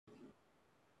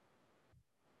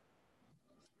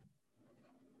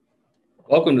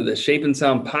Welcome to the Shape and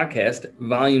Sound Podcast,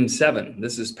 Volume 7.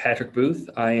 This is Patrick Booth.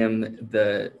 I am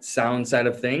the sound side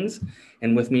of things.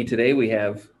 And with me today, we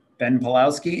have Ben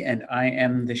Pawlowski, and I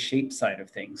am the shape side of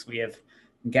things. We have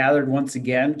gathered once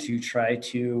again to try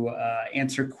to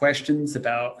answer questions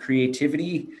about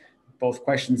creativity, both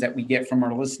questions that we get from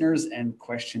our listeners and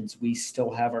questions we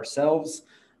still have ourselves.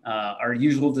 Our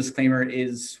usual disclaimer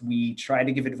is we try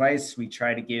to give advice, we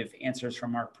try to give answers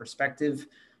from our perspective,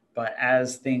 but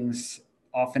as things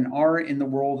often are in the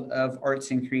world of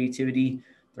arts and creativity,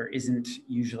 there isn't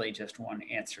usually just one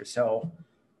answer. So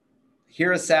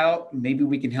hear us out. Maybe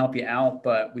we can help you out,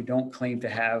 but we don't claim to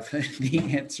have the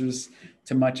answers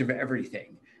to much of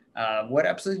everything. What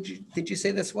episode did you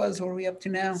say this was? What are we up to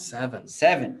now? 7.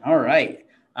 7. All right.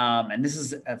 And this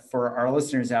is for our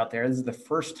listeners out there. This is the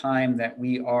first time that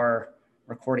we are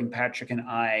recording, Patrick and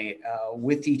I,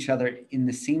 with each other in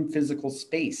the same physical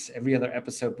space. Every other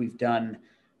episode we've done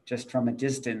just from a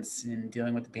distance and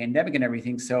dealing with the pandemic and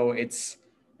everything. So it's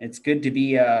good to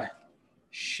be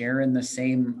sharing the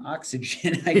same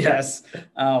oxygen, I guess,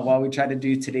 while we try to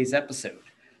do today's episode.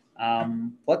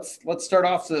 Let's start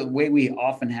off the way we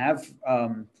often have.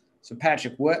 So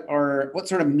Patrick, what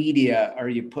sort of media are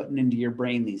you putting into your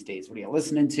brain these days? What are you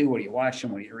listening to? What are you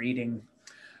watching? What are you reading?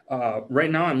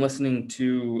 Right now I'm listening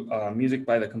to music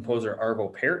by the composer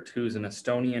Arvo Pärt, who's an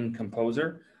Estonian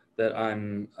composer that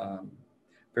I'm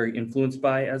very influenced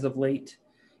by as of late.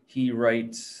 He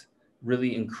writes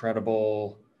really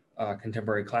incredible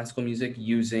contemporary classical music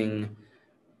using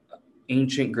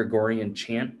ancient Gregorian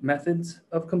chant methods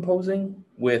of composing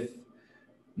with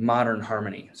modern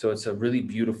harmony. So it's a really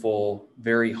beautiful,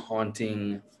 very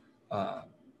haunting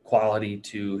quality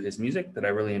to his music that I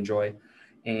really enjoy.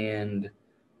 And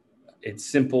it's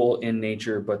simple in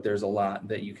nature, but there's a lot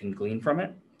that you can glean from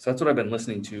it. So that's what I've been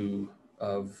listening to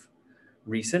of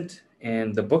recent.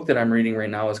 And the book that I'm reading right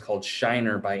now is called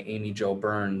Shiner by Amy Jo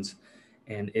Burns.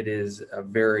 And it is a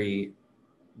very,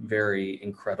 very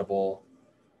incredible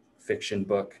fiction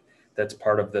book that's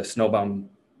part of the Snowbound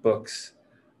Books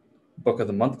Book of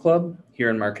the Month Club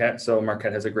here in Marquette. So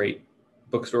Marquette has a great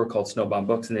bookstore called Snowbound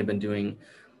Books, and they've been doing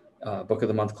Book of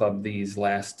the Month Club these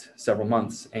last several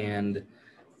months. And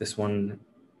this one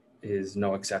is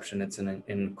no exception. It's an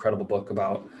incredible book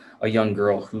about a young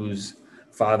girl whose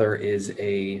father is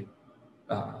a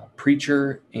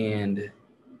preacher and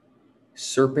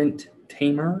serpent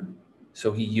tamer.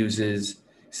 So he uses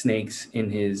snakes in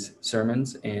his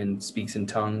sermons and speaks in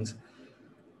tongues.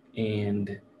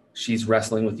 And she's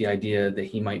wrestling with the idea that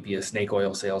he might be a snake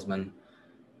oil salesman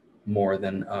more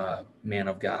than a man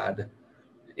of God.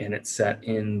 And it's set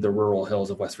in the rural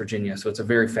hills of West Virginia. So it's a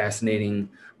very fascinating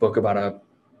book about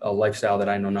a lifestyle that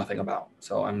I know nothing about.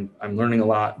 So I'm learning a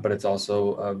lot, but it's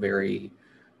also a very,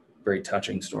 very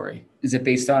touching story. Is it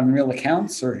based on real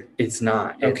accounts or? It's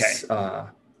not. Okay.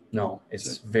 No,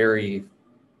 it's very,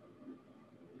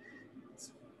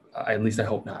 at least I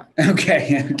hope not.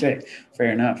 Okay.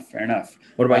 Fair enough.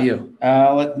 What about you?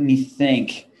 Let me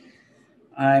think.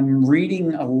 I'm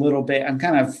reading a little bit. I'm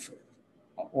kind of,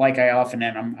 like I often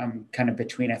am, I'm kind of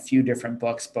between a few different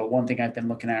books, but one thing I've been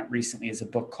looking at recently is a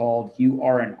book called You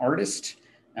Are an Artist.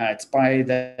 It's by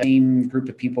the same group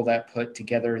of people that put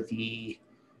together the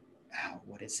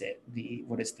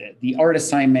Art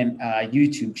Assignment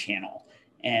YouTube channel.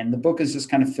 And the book is just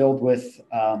kind of filled with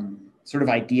sort of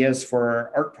ideas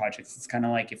for art projects. It's kind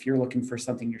of like if you're looking for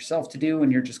something yourself to do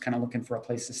and you're just kind of looking for a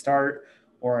place to start,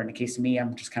 or in the case of me,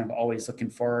 I'm just kind of always looking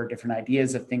for different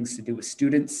ideas of things to do with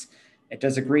students. It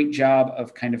does a great job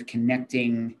of kind of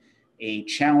connecting a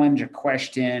challenge, a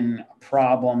question, a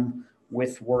problem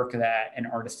with work that an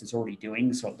artist is already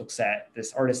doing. So it looks at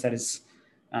this artist that is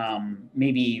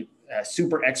maybe a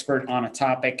super expert on a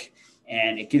topic,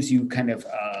 and it gives you kind of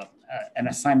an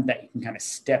assignment that you can kind of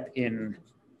step in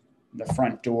the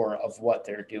front door of what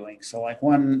they're doing. So like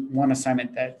one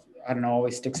assignment that, I don't know,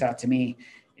 always sticks out to me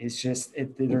is just,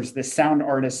 there's this sound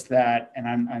artist that,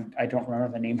 and I don't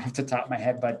remember the name off the top of my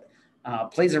head, but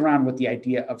plays around with the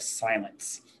idea of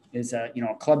silence. Is a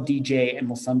club DJ and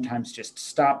will sometimes just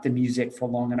stop the music for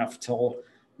long enough till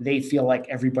they feel like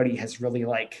everybody has really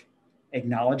like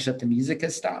acknowledged that the music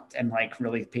has stopped and like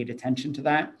really paid attention to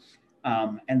that.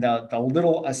 And the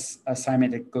little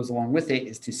assignment that goes along with it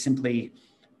is to simply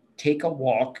take a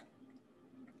walk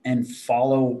and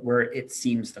follow where it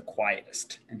seems the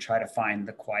quietest and try to find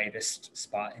the quietest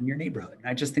spot in your neighborhood. And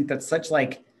I just think that's such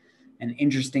like an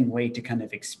interesting way to kind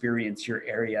of experience your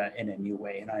area in a new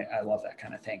way. And I love that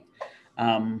kind of thing.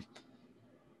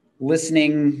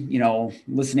 Listening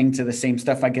to the same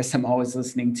stuff I guess I'm always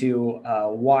listening to,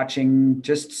 watching,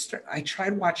 I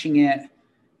tried watching it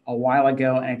a while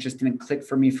ago, and it just didn't click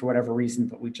for me for whatever reason.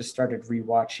 But we just started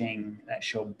rewatching that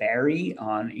show Barry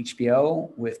on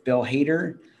HBO with Bill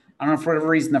Hader. I don't know, for whatever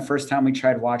reason, the first time we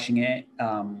tried watching it,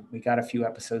 we got a few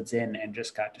episodes in and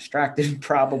just got distracted,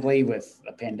 probably with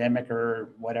a pandemic or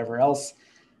whatever else.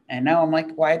 And now I'm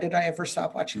like, why did I ever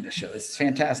stop watching this show? This is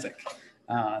fantastic.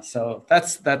 So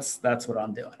that's what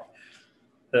I'm doing.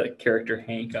 The character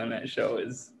Hank on that show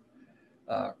is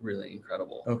really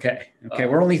incredible. Okay.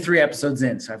 We're only 3 episodes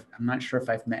in, so I'm not sure if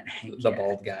I've met Hank the yet.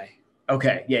 bald guy.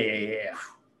 Okay.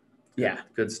 Yeah.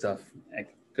 Good stuff.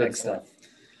 Good stuff.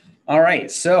 All right.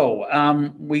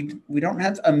 So we don't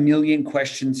have a million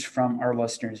questions from our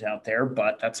listeners out there,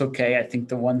 but that's okay. I think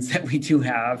the ones that we do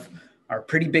have are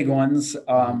pretty big ones,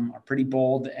 are pretty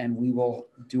bold, and we will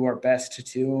do our best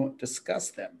to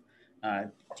discuss them.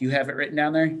 Do you have it written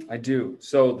down there? I do.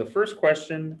 So the first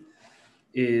question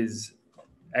is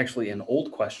actually an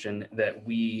old question that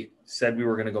we said we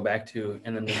were going to go back to,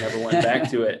 and then we never went back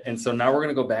to it. And so now we're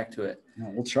going to go back to it.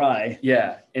 We'll try.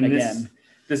 Yeah. And again.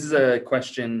 This is a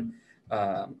question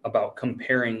about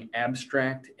comparing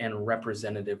abstract and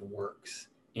representative works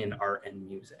in art and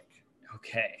music.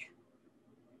 Okay.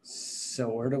 So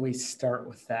where do we start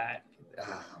with that?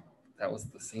 That was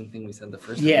the same thing we said the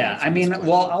first time. Yeah, I mean,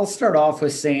 well, I'll start off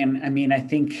with saying, I mean, I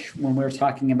think when we're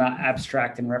talking about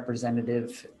abstract and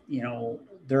representative, you know,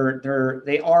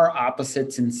 they are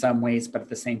opposites in some ways, but at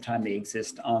the same time, they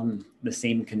exist on the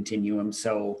same continuum.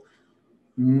 So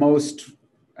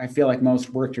I feel like most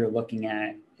work you're looking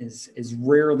at is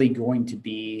rarely going to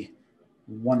be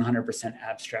 100%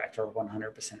 abstract or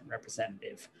 100%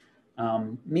 representative.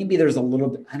 Maybe there's a little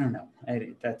bit, I don't know.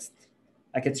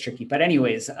 That gets tricky. But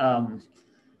anyways,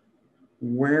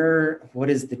 what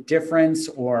is the difference,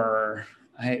 or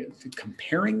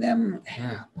comparing them?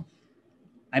 Yeah.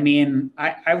 I mean,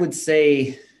 I would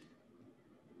say,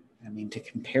 to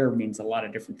compare means a lot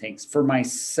of different things. For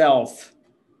myself,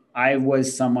 I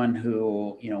was someone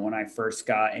who, when I first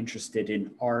got interested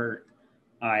in art,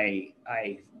 I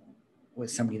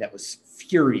was somebody that was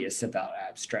furious about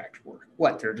abstract work.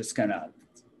 What, they're just going to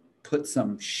put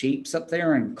some shapes up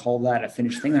there and call that a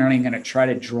finished thing? They're not even going to try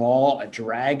to draw a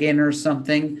dragon or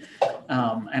something.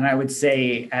 And I would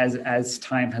say as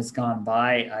time has gone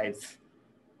by,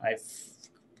 I've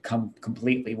come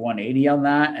completely 180 on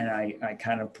that. And I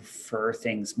kind of prefer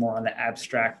things more on the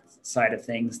abstract side of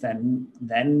things than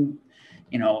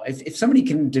if somebody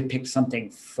can depict something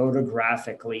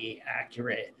photographically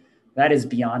accurate, that is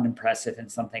beyond impressive and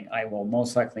something I will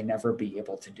most likely never be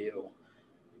able to do.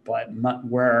 But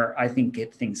where I think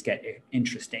things get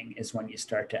interesting is when you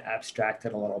start to abstract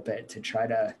it a little bit to try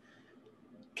to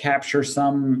capture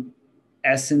some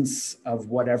essence of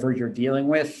whatever you're dealing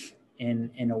with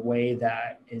in a way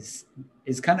that is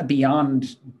kind of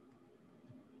beyond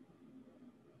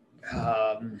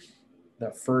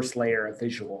the first layer of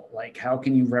visual. Like, how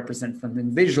can you represent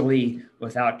something visually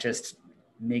without just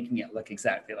making it look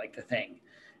exactly like the thing?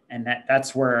 And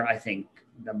that's where I think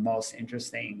the most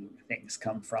interesting things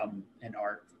come from in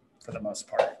art for the most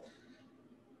part.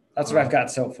 That's what I've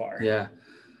got so far. Yeah.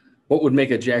 What would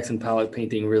make a Jackson Pollock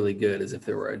painting really good is if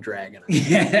there were a dragon.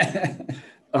 Yeah.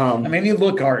 Maybe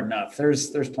look hard enough.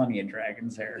 There's plenty of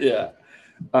dragons there. Yeah.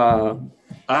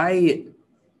 I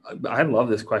love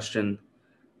this question.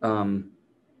 And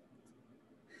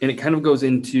it kind of goes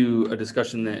into a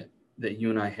discussion that you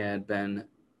and I had, Ben,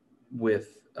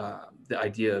 with the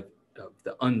idea of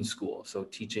the Unschool. So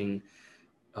teaching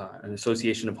an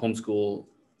association of homeschool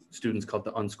students called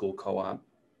the Unschool Co-op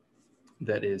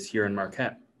that is here in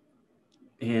Marquette.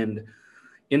 And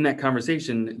in that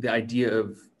conversation, the idea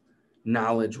of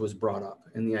knowledge was brought up,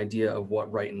 and the idea of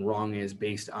what right and wrong is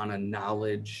based on a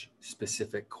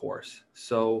knowledge-specific course.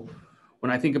 So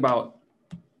when I think about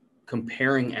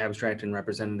comparing abstract and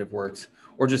representative works,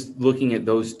 or just looking at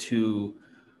those two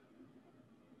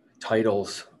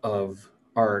titles of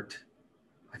art,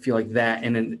 I feel like that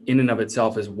in and of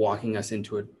itself is walking us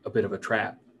into a bit of a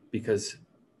trap, because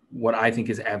what I think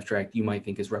is abstract, you might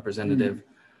think is representative. Mm-hmm.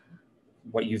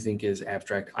 What you think is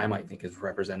abstract, I might think is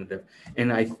representative.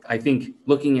 And I think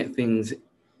looking at things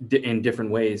in different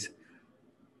ways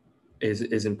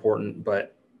is important.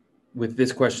 But with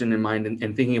this question in mind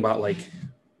and thinking about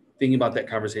that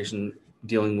conversation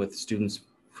dealing with students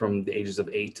from the ages of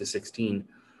 8 to 16,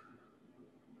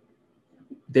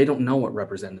 they don't know what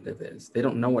representative is. They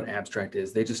don't know what abstract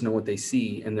is. They just know what they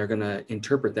see, and they're going to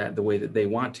interpret that the way that they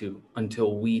want to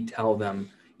until we tell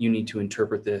them, you need to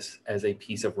interpret this as a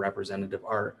piece of representative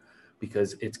art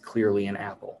because it's clearly an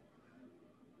apple,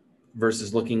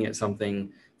 versus looking at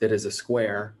something that is a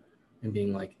square and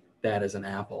being like, that is an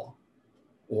apple,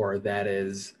 or that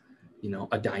is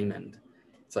a diamond.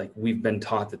 It's like, we've been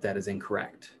taught that that is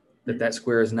incorrect, that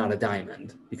square is not a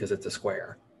diamond because it's a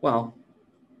square. Well,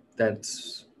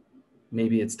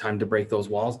 maybe it's time to break those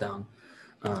walls down.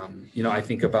 I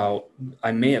think about,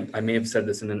 I may have said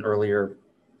this in an earlier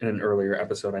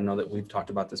episode. I know that we've talked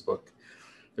about this book.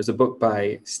 There's a book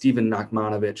by Stephen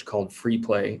Nachmanovich called Free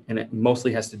Play, and it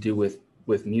mostly has to do with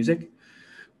music,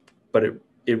 but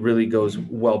it really goes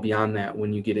well beyond that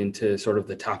when you get into sort of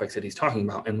the topics that he's talking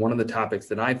about. And one of the topics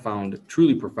that I found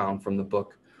truly profound from the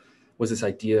book was this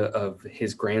idea of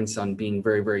his grandson being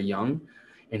very, very young,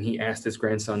 and he asked his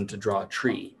grandson to draw a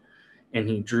tree, and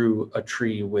he drew a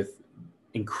tree with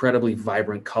incredibly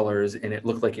vibrant colors, and it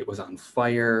looked like it was on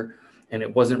fire, and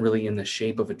it wasn't really in the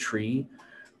shape of a tree,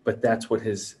 but that's what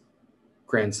his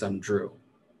grandson drew.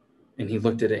 And he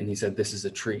looked at it and he said, "This is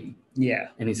a tree." Yeah.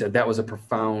 And he said that was a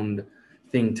profound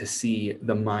thing to see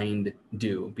the mind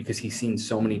do, because he's seen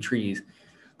so many trees,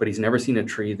 but he's never seen a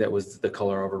tree that was the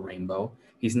color of a rainbow.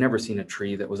 He's never seen a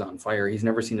tree that was on fire. He's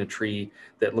never seen a tree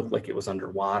that looked like it was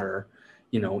underwater,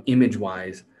 image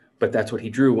wise. But that's what he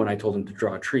drew when I told him to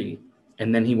draw a tree.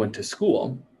 And then he went to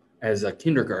school as a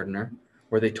kindergartner,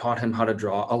 where they taught him how to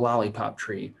draw a lollipop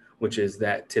tree, which is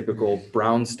that typical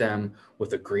brown stem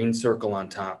with a green circle on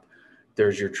top.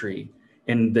 There's your tree.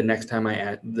 And the next time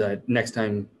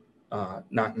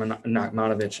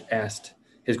Nachmanovich asked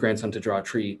his grandson to draw a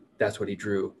tree, that's what he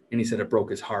drew. And he said it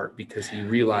broke his heart, because he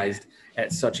realized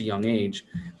at such a young age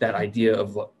that idea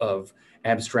of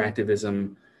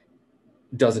abstractivism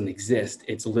doesn't exist.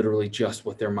 It's literally just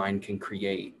what their mind can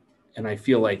create. And I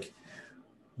feel like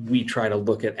we try to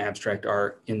look at abstract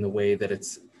art in the way that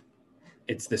it's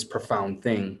this profound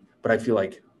thing, but I feel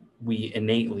like we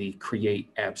innately create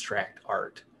abstract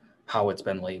art, how it's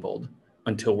been labeled,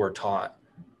 until we're taught,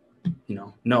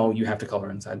 no, you have to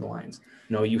color inside the lines.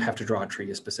 No, you have to draw a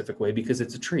tree a specific way because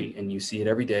it's a tree and you see it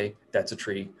every day. That's a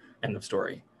tree. End of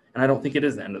story. And I don't think it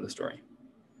is the end of the story.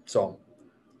 So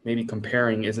maybe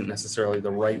comparing isn't necessarily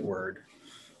the right word.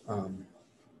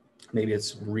 Maybe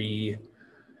it's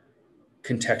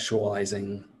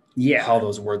recontextualizing how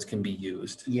those words can be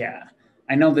used. Yeah.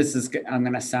 I know I'm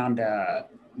going to sound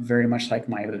very much like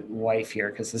my wife here,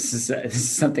 because this is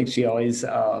something she always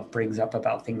brings up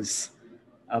about things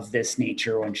of this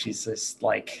nature when she's just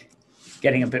like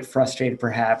getting a bit frustrated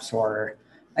perhaps, or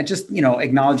just,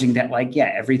 acknowledging that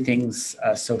everything's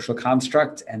a social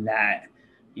construct, and that,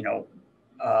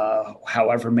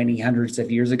 however many hundreds of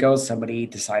years ago, somebody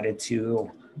decided to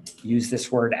use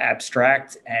this word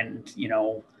abstract, and,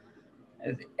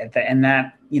 and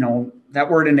that, that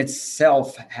word in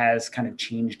itself has kind of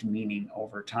changed meaning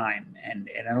over time, and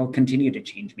it'll continue to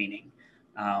change meaning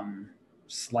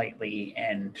slightly,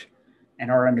 and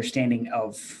our understanding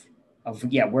of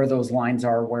where those lines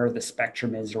are, where the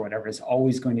spectrum is, or whatever, is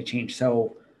always going to change.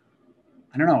 So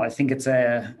I don't know. I think it's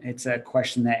a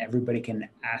question that everybody can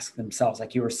ask themselves.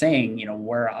 Like you were saying,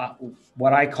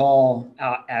 what I call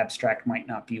abstract might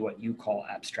not be what you call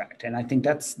abstract. And I think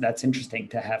that's interesting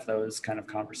to have those kind of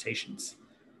conversations.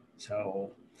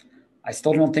 So I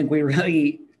still don't think we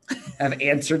really have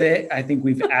answered it. I think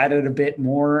we've added a bit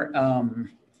more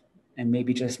and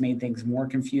maybe just made things more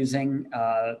confusing.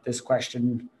 This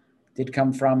question did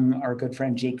come from our good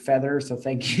friend Jake Feather. So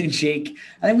thank you, Jake.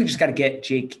 I think we just got to get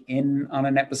Jake in on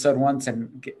an episode once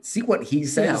and see what he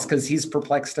says, because he's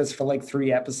perplexed us for like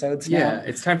 3 episodes now. Yeah,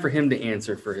 it's time for him to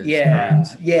answer for his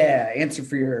crimes. Yeah, answer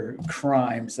for your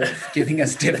crimes of giving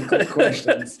us difficult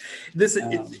questions.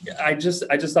 I just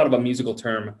thought of a musical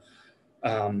term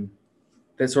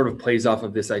that sort of plays off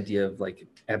of this idea of like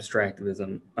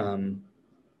abstractivism.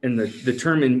 And the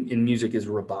term in music is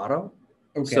rubato.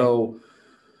 Okay. So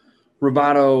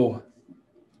rubato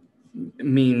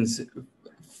means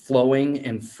flowing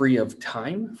and free of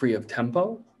time, free of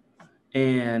tempo.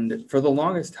 And for the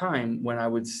longest time, when I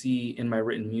would see in my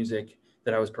written music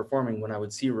that I was performing, when I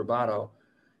would see rubato,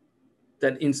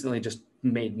 that instantly just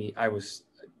made me, I was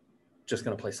just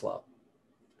going to play slow,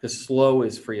 because slow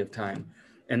is free of time.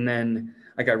 And then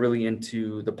I got really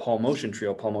into the Paul Motian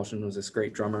trio. Paul Motian was this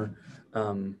great drummer.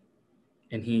 And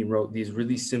he wrote these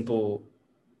really simple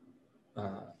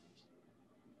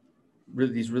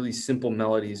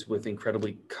melodies with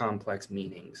incredibly complex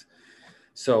meanings.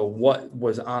 So what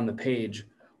was on the page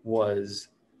was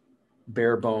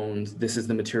bare bones. This is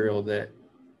the material that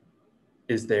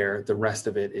is there. The rest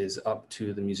of it is up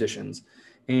to the musicians.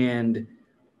 And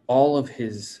all of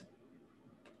his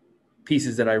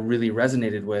pieces that I really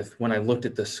resonated with, when I looked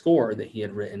at the score that he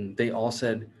had written, they all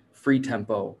said free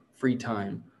tempo, free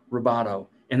time, rubato.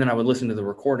 And then I would listen to the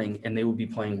recording and they would be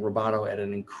playing rubato at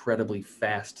an incredibly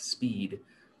fast speed.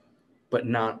 but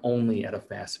not only at a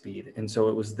fast speed. And so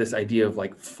it was this idea of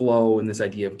like flow and this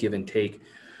idea of give and take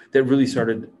that really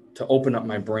started to open up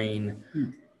my brain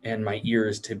and my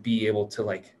ears to be able to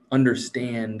like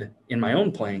understand in my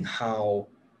own playing how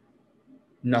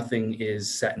nothing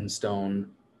is set in stone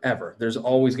ever. There's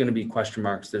always going to be question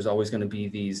marks. There's always going to be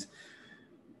these,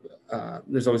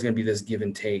 there's always going to be this give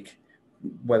and take,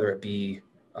 whether it be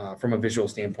from a visual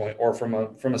standpoint or from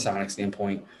a sonic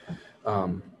standpoint.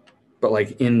 But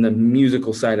like in the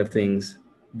musical side of things,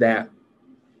 that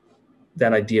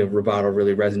idea of rubato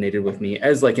really resonated with me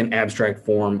as like an abstract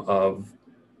form of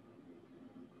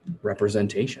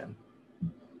representation.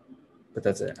 But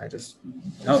that's it.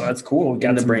 Oh, that's cool. We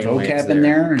got some vocab in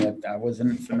there. I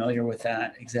wasn't familiar with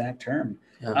that exact term.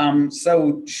 Yeah.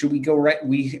 So should we go right?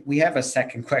 We have a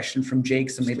second question from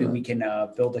Jake, so maybe we can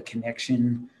build a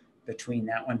connection between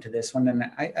that one to this one. And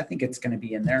I think it's going to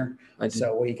be in there.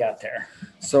 So what do you got there?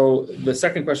 So the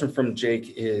second question from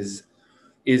Jake is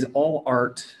all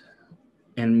art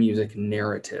and music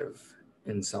narrative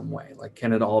in some way? Like,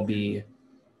 can it all be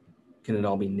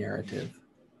narrative?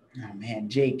 Oh man,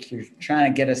 Jake, you're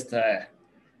trying to get us to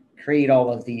create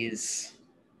all of these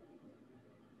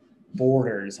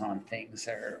borders on things,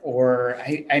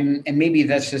 and maybe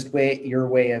that's just your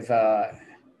way of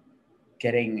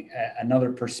getting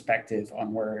another perspective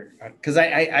on where, because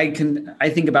I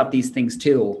think about these things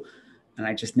too, and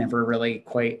I just never really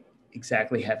quite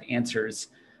exactly have answers.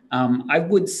 I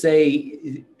would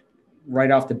say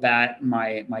right off the bat,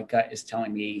 my gut is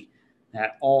telling me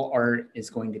that all art is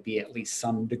going to be at least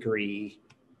some degree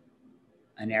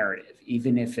a narrative,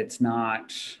 even if it's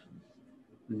not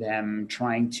them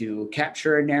trying to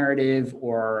capture a narrative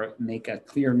or make a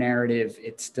clear narrative.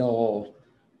 It's still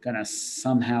going to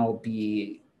somehow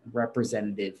be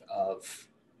representative of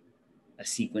a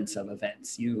sequence of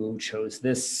events. You chose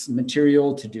this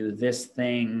material to do this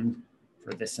thing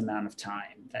for this amount of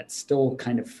time. That's still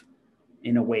kind of,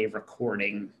 in a way,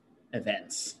 recording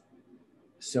events.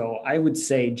 So I would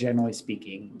say, generally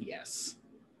speaking, yes.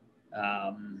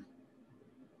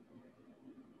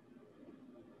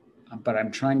 But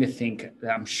I'm trying to think,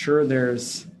 I'm sure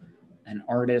there's an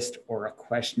artist or a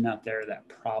question out there that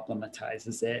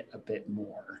problematizes it a bit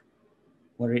more.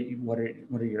 What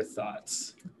are your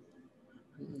thoughts?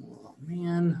 Oh,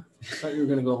 man, I thought you were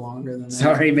going to go longer than that.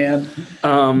 Sorry, man.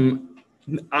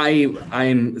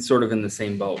 I'm sort of in the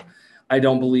same boat. I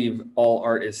don't believe all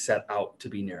art is set out to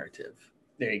be narrative.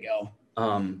 There you go.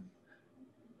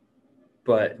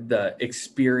 But the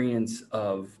experience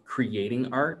of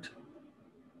creating art,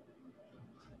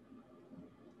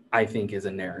 I think, is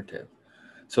a narrative.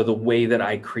 So the way that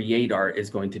I create art is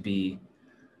going to be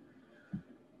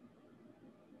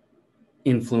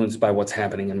influenced by what's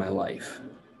happening in my life.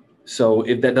 So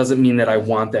if that doesn't mean that I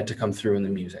want that to come through in the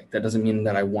music. That doesn't mean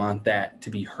that I want that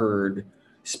to be heard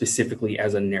specifically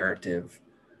as a narrative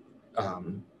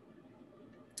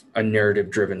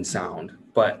driven sound.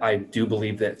 But I do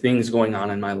believe that things going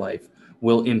on in my life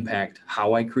will impact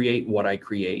how I create, what I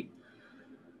create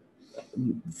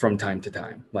from time to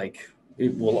time. Like,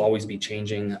 it will always be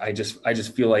changing. I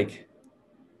just feel like,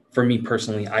 for me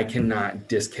personally, I cannot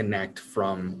disconnect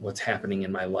from what's happening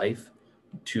in my life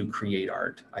to create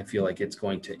art. I feel like it's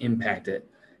going to impact it,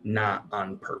 not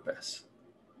on purpose,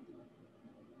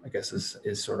 I guess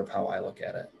is sort of how I look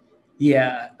at it.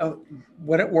 Yeah.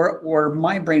 Where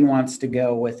my brain wants to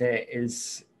go with it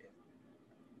is,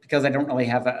 because I don't really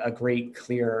have a great,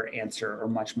 clear answer or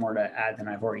much more to add than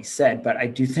I've already said, but I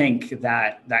do think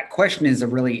that question is a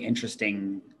really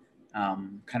interesting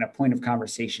kind of point of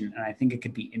conversation. And I think it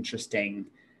could be interesting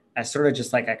as sort of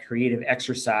just like a creative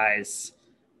exercise.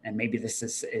 And maybe this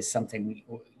is something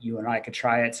you and I could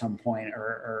try at some point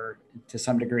or to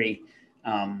some degree,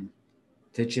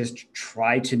 to just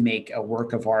try to make a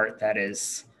work of art that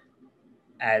is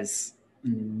as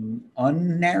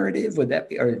unnarrative, would that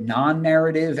be, or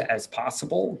non-narrative as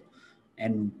possible.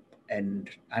 And I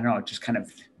don't know, just kind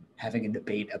of having a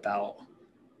debate about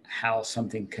how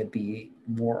something could be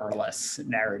more or less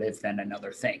narrative than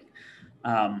another thing.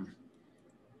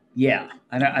 Yeah,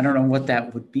 I don't know what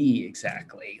that would be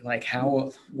exactly. Like,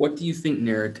 how? What do you think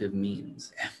narrative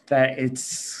means? That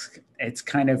it's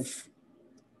kind of,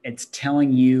 it's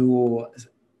telling you,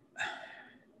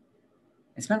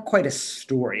 it's not quite a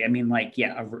story. I mean, like,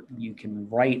 yeah, you can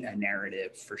write a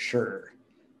narrative for sure,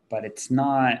 but it's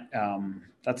not,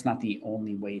 that's not the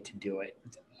only way to do it.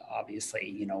 Obviously,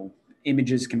 you know,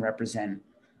 images can represent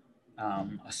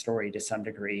a story to some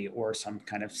degree or some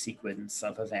kind of sequence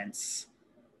of events.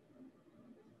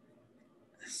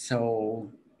 So,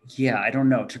 yeah, I don't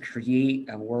know, to create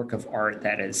a work of art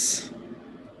that is,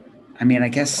 I mean, I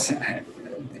guess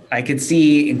I could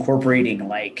see incorporating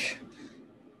like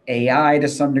AI to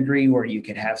some degree, where you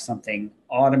could have something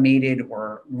automated,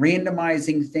 or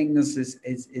randomizing things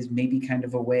is maybe kind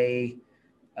of a way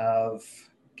of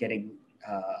getting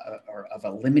or of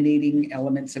eliminating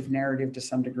elements of narrative to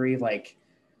some degree. Like,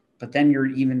 but then you're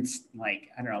even like,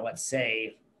 I don't know, let's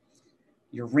say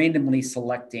you're randomly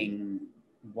selecting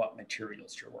what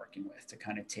materials you're working with to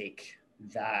kind of take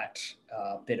that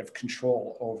bit of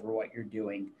control over what you're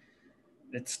doing.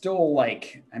 It's still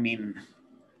like, I mean,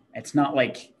 it's not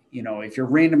like, you know, if you're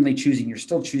randomly choosing, you're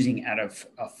still choosing out of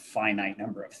a finite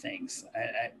number of things.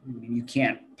 I mean, you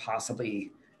can't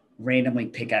possibly randomly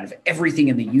pick out of everything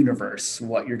in the universe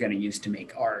what you're going to use to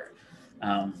make art.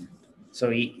 So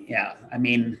yeah, I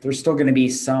mean, there's still going to be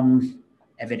some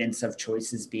evidence of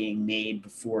choices being made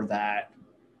before that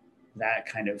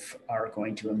kind of are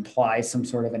going to imply some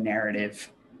sort of a narrative.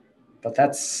 But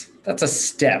that's a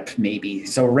step maybe.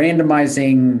 So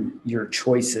randomizing your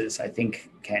choices, I think,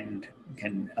 can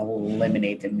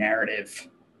eliminate the narrative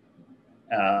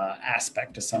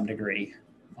aspect to some degree.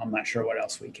 I'm not sure what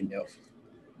else we can do.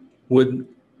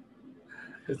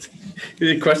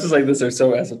 Questions like this are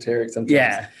so esoteric sometimes.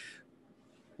 Yeah.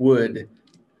 Would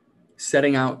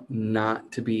setting out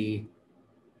to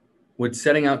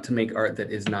make art that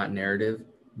is not narrative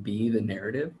be the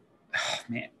narrative? Oh,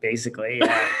 man, basically,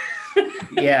 yeah.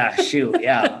 Yeah, shoot.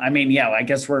 Yeah. I mean, yeah, I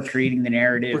guess we're creating the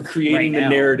narrative. We're creating the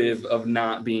narrative of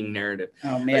not being narrative.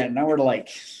 Oh man, now we're like,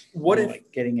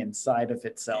 like getting inside of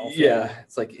itself. Yeah,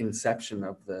 it's like inception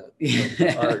of the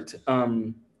art.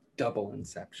 Double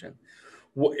inception.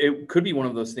 Well, it could be one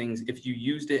of those things if you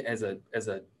used it as a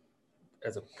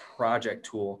project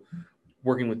tool,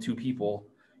 working with two people,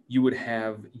 you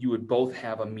would both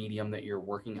have a medium that you're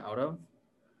working out of,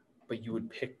 but you would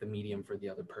pick the medium for the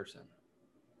other person.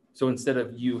 So instead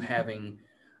of you having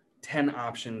 10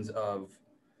 options of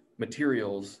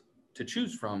materials to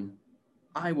choose from,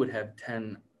 I would have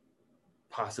 10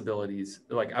 possibilities.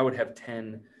 Like I would have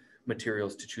 10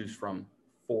 materials to choose from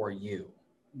for you.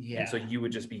 Yeah. And so you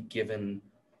would just be given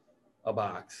a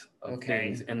box of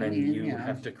things, and then you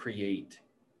have to create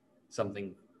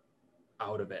something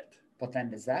out of it. But then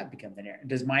does that become the narrative?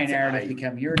 Does my narrative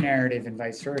become your narrative and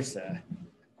vice versa?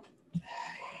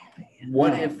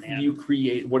 What if you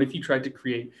tried to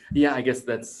create, I guess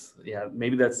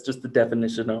maybe that's just the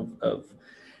definition of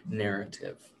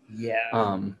narrative.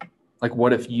 Yeah. Like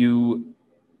what if you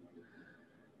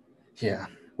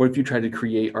tried to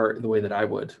create art the way that I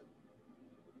would?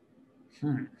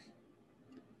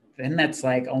 Then that's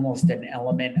like almost an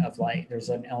element of like, there's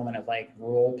an element of like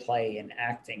role play and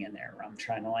acting in there where I'm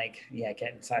trying to like,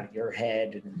 get inside of your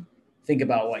head and think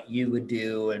about what you would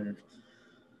do. And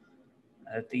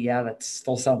that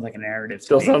still sounds like a narrative.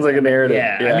 Sounds like a narrative.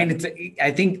 Yeah. I mean,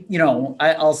 I think,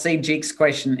 I'll say Jake's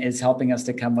question is helping us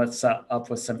to come up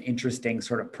with some interesting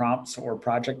sort of prompts or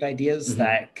project ideas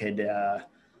that could,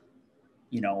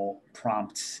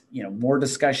 prompt, more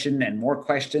discussion and more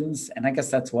questions. And I guess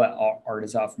that's what art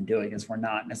is often doing, is we're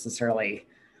not necessarily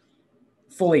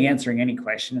fully answering any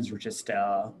questions. We're just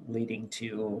leading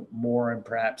to more and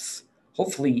perhaps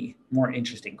hopefully more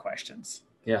interesting questions.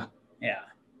 Yeah. Yeah.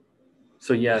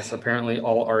 So yes, apparently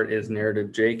all art is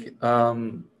narrative, Jake.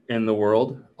 In the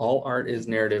world, all art is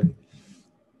narrative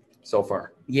so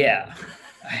far. Yeah.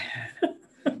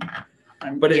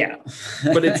 But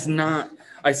it's not.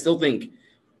 I still think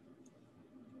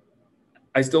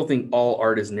all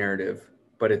art is narrative,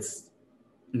 but it's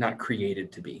not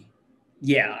created to be.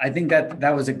 Yeah, I think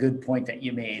that was a good point that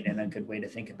you made, and a good way to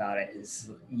think about it is,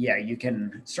 you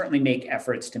can certainly make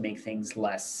efforts to make things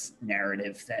less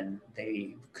narrative than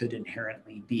they could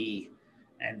inherently be.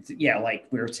 And like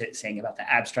we were saying about the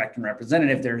abstract and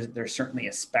representative, there's certainly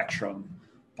a spectrum,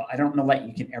 but I don't know that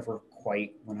you can ever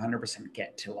quite 100%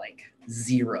 get to like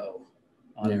zero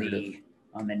on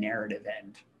the narrative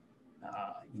end.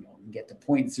 Get to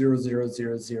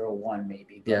 0.00001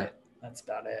 maybe. But that's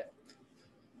about it.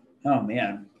 Oh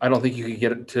man, I don't think you could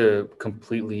get it to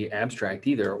completely abstract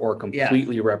either, or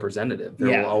completely representative.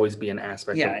 There will always be an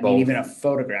aspect of both. I mean, even a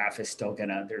photograph is still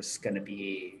there's gonna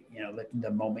be, the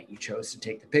moment you chose to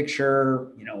take the picture,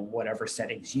 whatever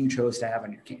settings you chose to have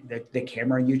on your the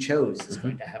camera you chose is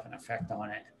going to have an effect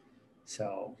on it.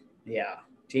 So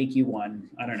take you one.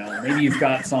 I don't know. Maybe you've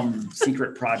got some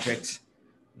secret project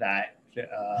that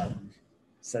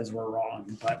says we're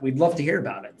wrong, but we'd love to hear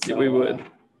about it. So, we would.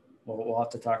 We'll have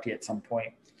to talk to you at some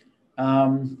point.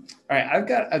 All right, I've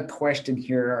got a question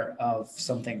here of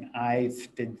something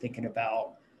I've been thinking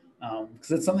about,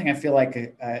 because it's something I feel like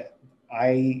it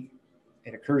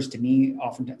occurs to me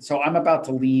often. So I'm about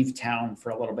to leave town for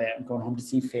a little bit. I'm going home to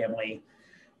see family.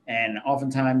 And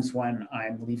oftentimes when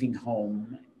I'm leaving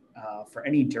home for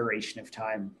any duration of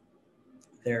time,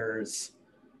 there's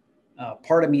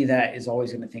part of me that is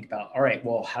always going to think about, all right,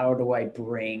 well, how do I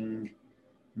bring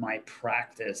my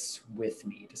practice with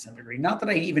me to some degree? Not that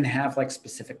I even have like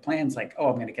specific plans, like, oh,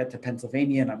 I'm going to get to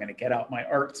Pennsylvania and I'm going to get out my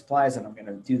art supplies and I'm going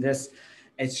to do this.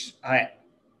 It's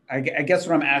I guess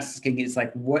what I'm asking is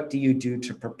like, what do you do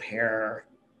to prepare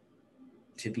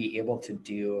to be able to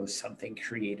do something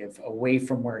creative away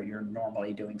from where you're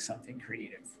normally doing something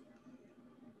creative?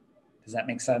 Does that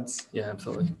make sense? Yeah,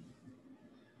 absolutely.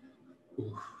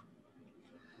 Ooh.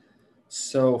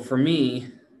 So for me,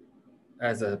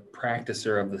 as a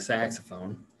practicer of the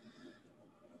saxophone,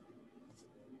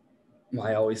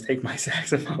 I always take my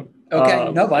saxophone.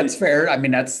 Okay, no, that's fair. I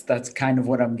mean, that's kind of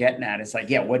what I'm getting at. It's like,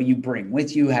 yeah, what do you bring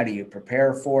with you? How do you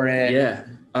prepare for it? Yeah,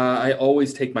 I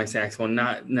always take my saxophone,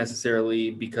 not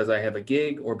necessarily because I have a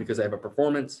gig or because I have a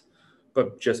performance,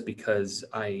 but just because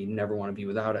I never want to be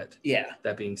without it. Yeah.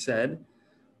 That being said,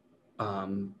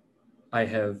 I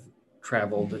have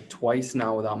traveled twice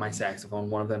now without my saxophone,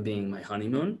 one of them being my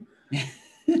honeymoon.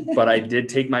 But I did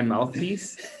take my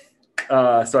mouthpiece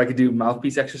so I could do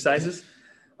mouthpiece exercises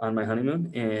on my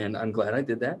honeymoon, and I'm glad I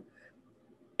did that.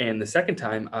 And the second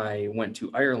time I went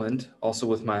to Ireland, also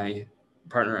with my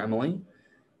partner Emily,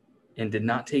 and did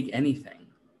not take anything.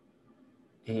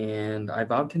 And I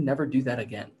vowed to never do that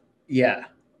again. Yeah.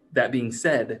 That being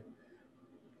said,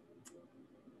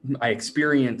 I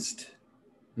experienced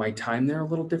my time there a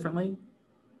little differently,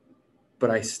 but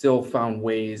I still found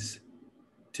ways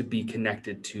to be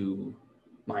connected to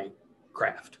my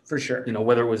craft. For sure. You know,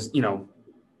 whether it was,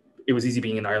 it was easy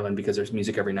being in Ireland because there's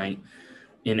music every night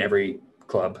in every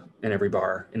club, in every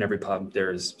bar, in every pub.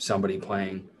 There's somebody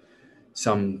playing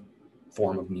some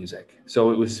form of music.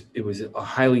 So it was a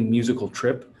highly musical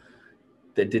trip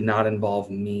that did not involve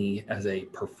me as a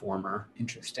performer.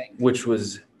 Interesting. Which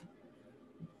was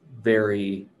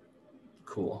very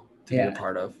cool to be a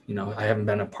part of. I haven't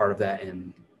been a part of that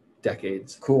in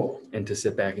decades. Cool. And to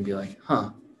sit back and be like, huh,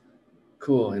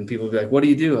 cool. And people would be like, what do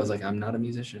you do? I was like, I'm not a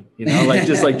musician. Like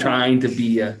just like trying to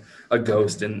be a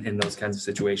ghost in those kinds of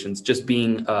situations. Just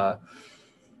being a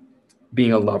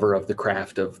lover of the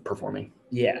craft of performing.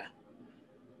 Yeah.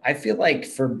 I feel like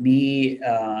for me,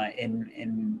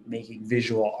 in making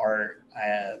visual art,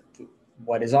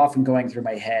 what is often going through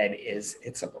my head is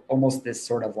it's almost this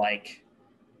sort of like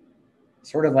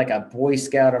a Boy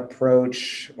Scout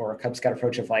approach or a Cub Scout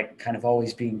approach of like kind of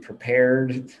always being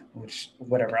prepared, which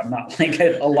whatever, I'm not like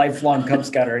a lifelong Cub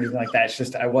Scout or anything like that. It's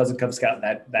just, I was a Cub Scout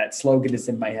and that slogan is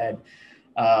in my head.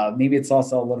 Maybe it's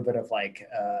also a little bit of like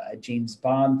a James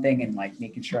Bond thing and like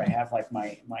making sure I have like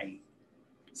my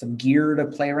some gear to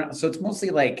play around. So it's mostly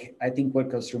like, I think what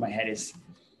goes through my head is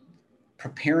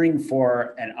preparing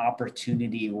for an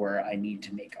opportunity where I need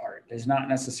to make art. There's not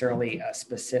necessarily a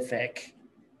specific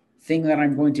thing that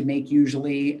I'm going to make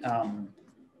usually,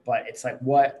 but it's like,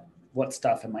 what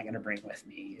stuff am I going to bring with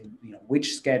me?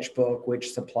 Which sketchbook,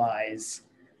 which supplies.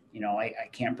 I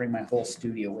can't bring my whole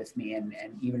studio with me, and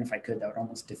even if I could, that would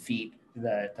almost defeat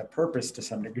the purpose to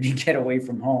some degree to get away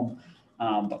from home.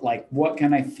 But like, what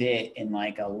can I fit in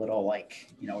like a little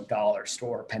like dollar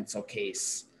store pencil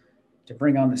case to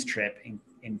bring on this trip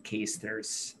in case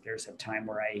there's a time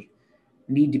where I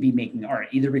need to be making art,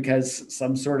 either because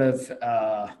some sort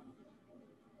of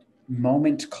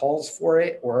moment calls for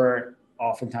it, or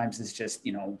oftentimes it's just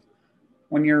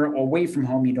when you're away from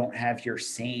home, you don't have your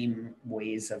same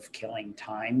ways of killing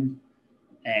time,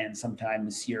 and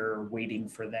sometimes you're waiting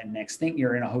for the next thing.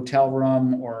 You're in a hotel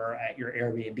room or at your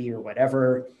Airbnb or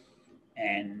whatever,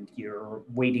 and you're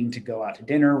waiting to go out to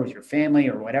dinner with your family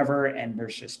or whatever, and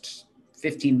there's just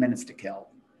 15 minutes to kill,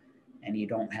 and you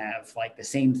don't have like the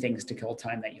same things to kill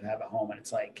time that you have at home. And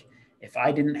it's like, if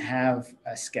I didn't have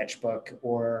a sketchbook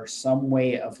or some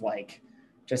way of like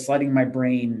just letting my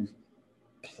brain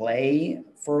play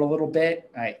for a little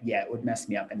bit, it would mess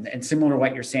me up. And similar to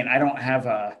what you're saying, I don't have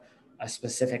a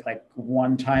specific like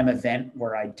one-time event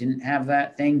where I didn't have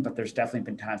that thing, but there's definitely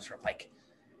been times where I'm like,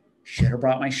 should have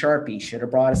brought my Sharpie, should have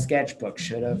brought a sketchbook,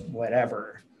 should have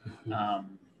whatever.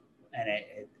 And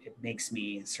it makes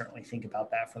me certainly think about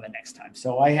that for the next time.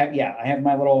 So I have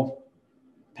my little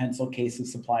pencil case of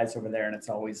supplies over there, and it's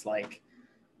always like,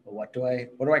 well, what do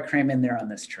I cram in there on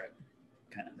this trip,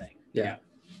 kind of thing. Yeah.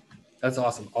 That's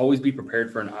awesome. Always be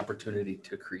prepared for an opportunity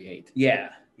to create. Yeah.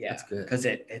 That's good. Because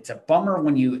it's a bummer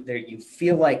when you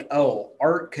feel like, oh,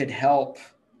 art could help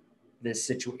this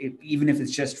situation, even if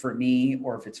it's just for me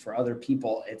or if it's for other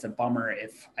people. It's a bummer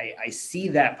if I see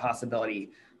that possibility,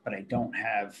 but I don't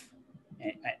have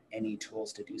any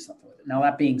tools to do something with it. Now,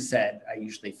 that being said, I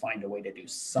usually find a way to do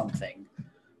something,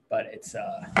 but it's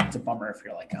a bummer if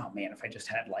you're like, oh man, if I just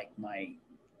had like my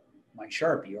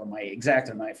Sharpie or my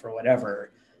X-Acto knife or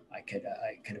whatever, I could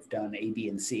have done A, B,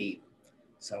 and C.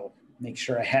 So make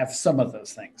sure I have some of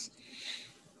those things.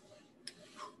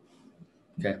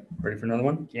 Okay, ready for another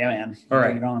one? Yeah, man. All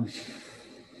right. Bring it on.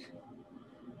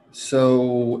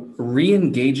 So,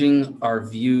 re-engaging our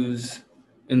views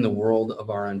in the world of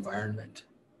our environment.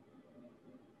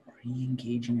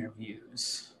 Re-engaging our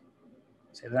views.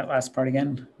 Say that last part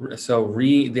again. So,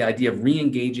 the idea of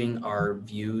re-engaging our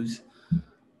views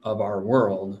of our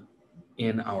world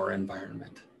in our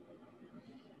environment.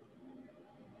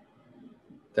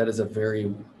 That is a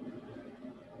very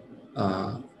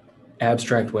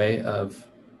abstract way of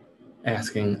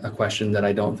asking a question that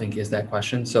I don't think is that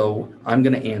question. So I'm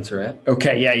going to answer it.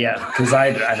 Okay, yeah. Because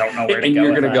I don't know where to and go.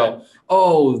 You're going to go,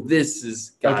 oh, this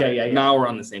is okay. Yeah. Now we're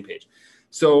on the same page.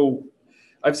 So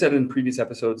I've said in previous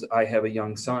episodes, I have a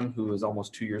young son who is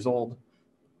almost 2 years old,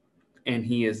 and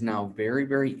he is now very,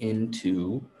 very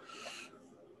into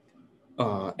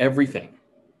everything,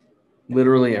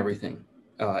 literally everything,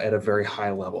 at a very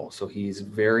high level. So he's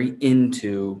very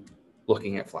into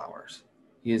looking at flowers.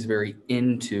 He is very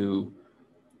into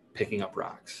picking up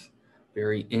rocks,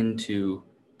 very into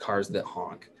cars that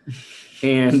honk.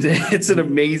 And it's an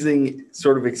amazing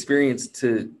sort of experience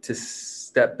to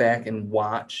step back and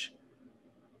watch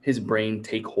his brain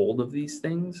take hold of these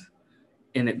things.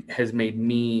 And it has made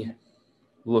me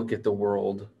look at the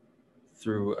world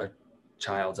through a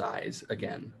child's eyes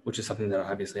again, which is something that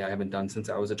obviously I haven't done since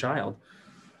I was a child.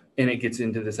 And it gets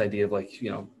into this idea of like,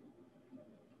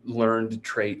 learned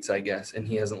traits, I guess. And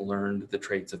he hasn't learned the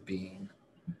traits of being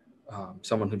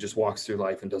someone who just walks through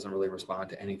life and doesn't really respond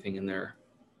to anything in their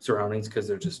surroundings because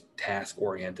they're just task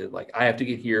oriented. Like, I have to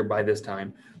get here by this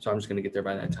time, so I'm just going to get there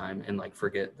by that time, and like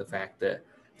forget the fact that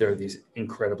there are these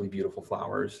incredibly beautiful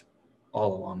flowers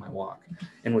all along my walk.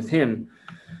 And with him,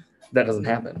 that doesn't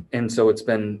happen. And so it's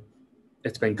been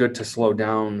good to slow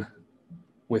down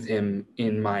with him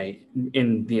in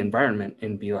the environment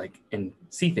and be like, and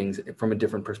see things from a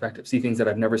different perspective, see things that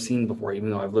I've never seen before, even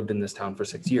though I've lived in this town for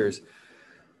 6 years.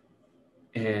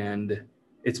 And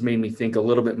it's made me think a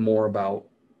little bit more about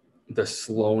the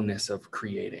slowness of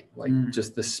creating, like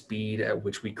just the speed at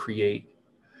which we create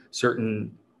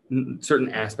certain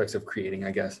aspects of creating,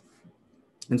 I guess.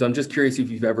 And so I'm just curious if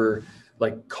you've ever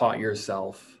like caught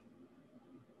yourself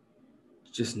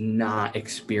just not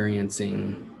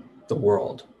experiencing the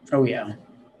world. Oh yeah.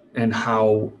 And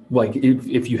how, like,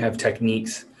 if you have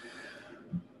techniques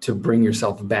to bring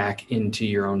yourself back into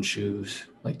your own shoes,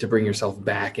 like to bring yourself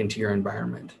back into your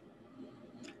environment.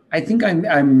 I think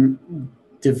I'm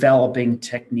developing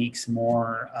techniques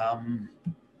more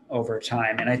over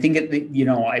time. And I think,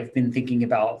 I've been thinking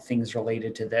about things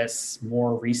related to this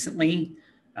more recently.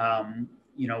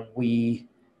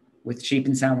 With Shape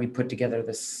and Sound, we put together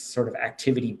this sort of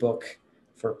activity book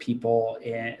for people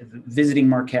visiting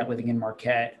Marquette, living in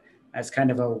Marquette, as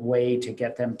kind of a way to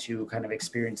get them to kind of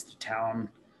experience the town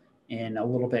in a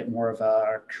little bit more of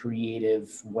a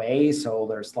creative way. So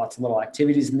there's lots of little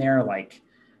activities in there, like,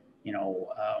 a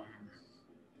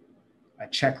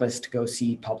checklist to go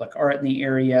see public art in the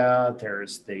area.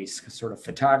 There's these sort of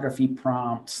photography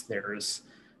prompts. There's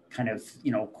kind of,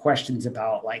 questions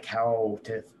about like how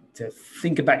to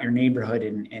think about your neighborhood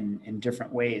in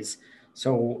different ways.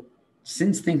 So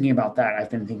since thinking about that, I've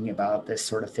been thinking about this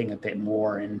sort of thing a bit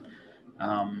more. And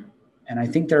I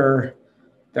think there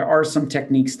are some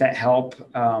techniques that help.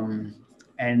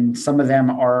 And some of them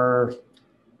are,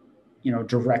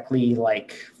 directly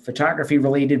like photography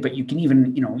related, but you can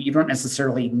even, you don't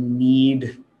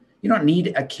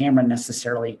need a camera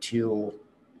necessarily to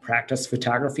practice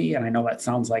photography. And I know that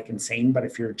sounds like insane, but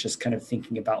if you're just kind of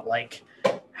thinking about like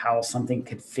how something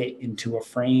could fit into a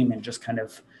frame and just kind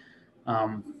of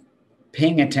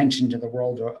paying attention to the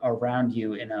world around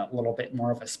you in a little bit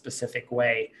more of a specific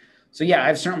way. So yeah,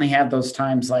 I've certainly had those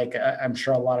times, like I'm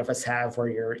sure a lot of us have, where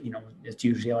you're, it's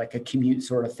usually like a commute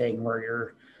sort of thing where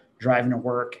you're driving to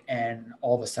work and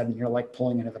all of a sudden you're like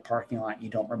pulling into the parking lot and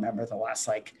you don't remember the last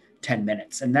like 10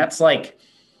 minutes. And that's kind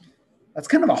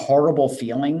of a horrible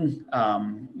feeling.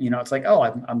 It's like, oh,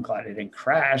 I'm glad I didn't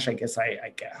crash. I guess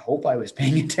I hope I was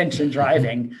paying attention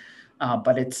driving.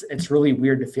 But it's really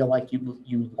weird to feel like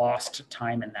you lost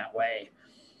time in that way.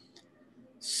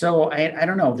 So I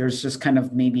don't know. There's just kind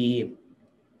of maybe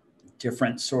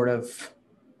different sort of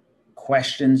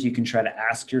questions you can try to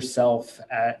ask yourself,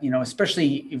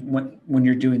 especially when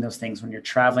you're doing those things, when you're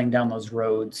traveling down those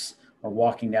roads or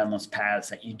walking down those paths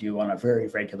that you do on a very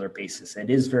regular basis.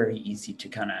 It is very easy to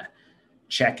kind of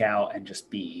check out and just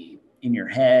be in your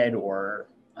head, or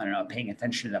I don't know, paying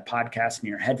attention to the podcast in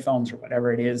your headphones or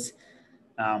whatever it is.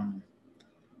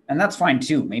 And that's fine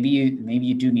too. Maybe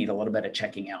you do need a little bit of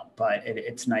checking out, but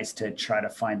it's nice to try to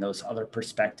find those other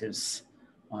perspectives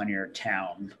on your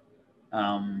town.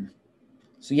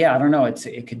 So yeah, I don't know.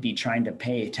 It could be trying to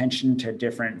pay attention to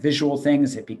different visual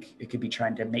things. It could be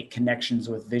trying to make connections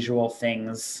with visual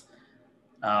things,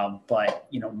 but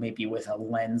maybe with a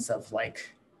lens of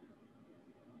like,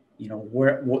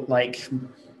 like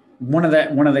one of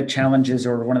the challenges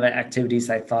or one of the activities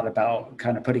I thought about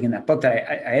kind of putting in that book that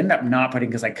I ended up not putting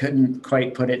because I couldn't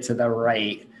quite put it to the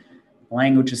right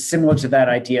language, is similar to that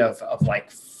idea of like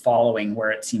following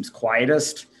where it seems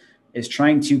quietest, is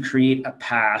trying to create a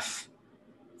path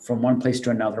from one place to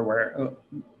another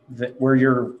where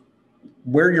you're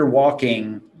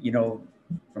walking,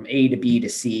 from A to B to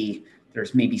C,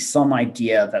 there's maybe some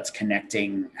idea that's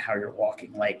connecting how you're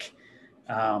walking. Like,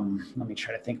 let me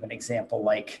try to think of an example,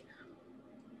 like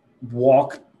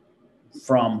walk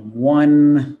from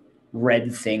one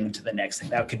red thing to the next thing.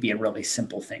 That could be a really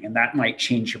simple thing. And that might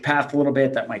change your path a little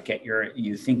bit. That might get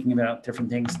you thinking about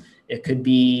different things. It could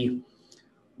be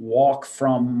walk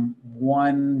from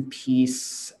one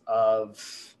piece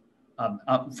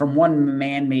from one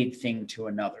man-made thing to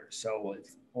another.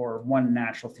 Or one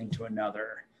natural thing to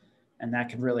another. And that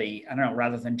could really, I don't know,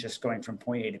 rather than just going from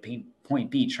point A to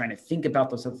point B, trying to think about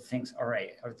those other things. All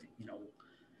right,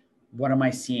 what am I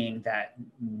seeing that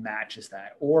matches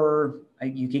that? Or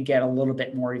you could get a little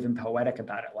bit more even poetic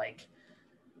about it. Like,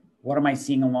 what am I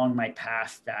seeing along my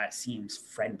path that seems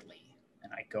friendly?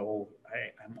 And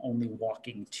I'm only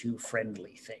walking to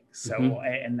friendly things. So,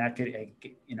 and that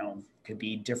could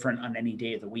be different on any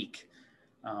day of the week.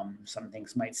 Some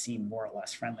things might seem more or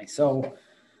less friendly. So,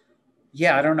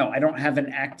 yeah, I don't know. I don't have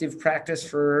an active practice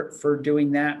for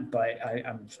doing that, but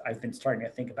I've been starting to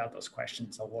think about those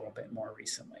questions a little bit more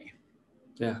recently.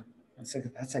 Yeah,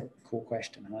 that's a cool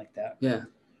question. I like that. Yeah.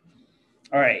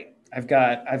 All right, I've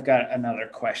got another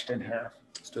question here.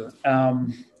 Let's do it.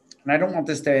 And I don't want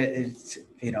this to,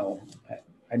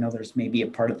 I know there's maybe a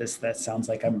part of this that sounds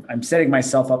like I'm setting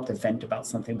myself up to vent about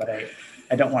something, but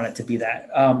I don't want it to be that.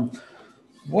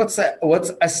 What's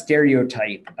a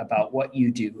stereotype about what you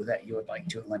do that you would like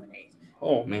to eliminate?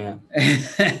 Oh man.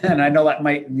 And I know that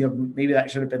might, maybe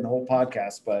that should have been the whole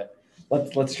podcast, but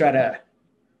let's try to,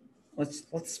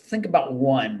 let's think about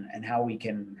one and how we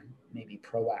can maybe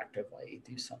proactively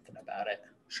do something about it.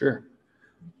 Sure.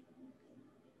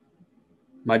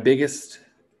 My biggest,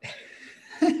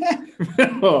 I'm not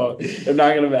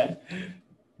going to bet.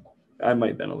 I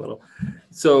might bend a little.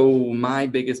 So my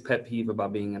biggest pet peeve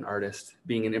about being an artist,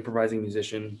 being an improvising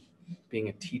musician, being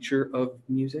a teacher of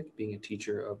music, being a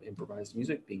teacher of improvised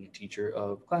music, being a teacher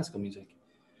of classical music,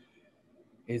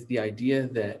 is the idea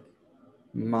that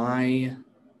my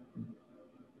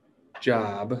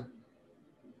job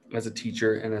as a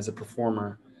teacher and as a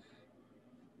performer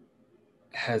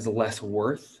has less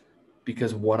worth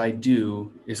because what I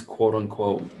do is quote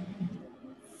unquote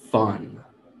fun.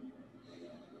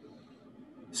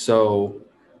 So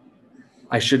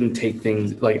I shouldn't take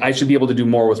things like I should be able to do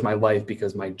more with my life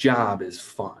because my job is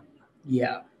fun.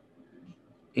 Yeah.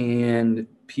 And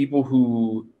people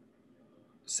who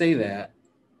say that,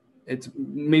 it's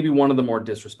maybe one of the more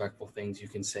disrespectful things you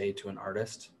can say to an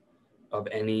artist of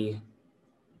any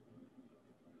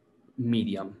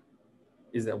medium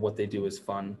is that what they do is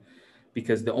fun,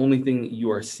 because the only thing that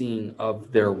you are seeing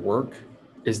of their work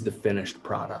is the finished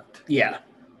product. Yeah.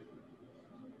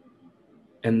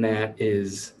 And that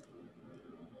is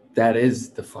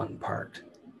the fun part.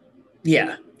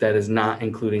 Yeah. That is not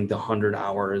including the 100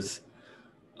 hours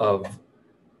of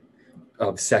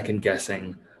second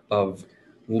guessing, of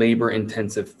labor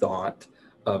intensive thought,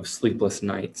 of sleepless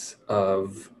nights,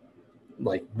 of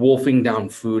like wolfing down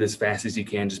food as fast as you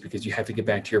can just because you have to get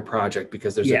back to your project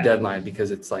because there's a deadline,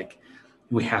 because it's like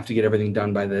we have to get everything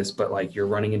done by this, but like you're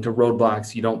running into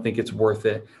roadblocks, you don't think it's worth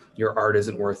it, your art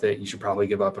isn't worth it, you should probably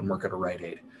give up and work at a Rite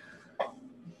Aid.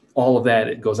 All of that,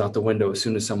 it goes out the window as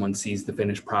soon as someone sees the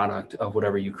finished product of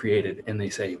whatever you created and they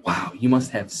say, wow, you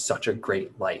must have such a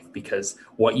great life because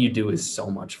what you do is so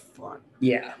much fun.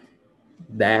 Yeah.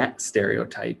 That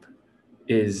stereotype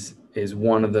is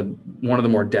one of the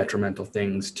more detrimental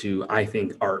things to, I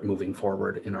think, art moving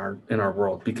forward in our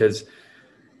world, because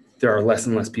there are less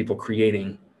and less people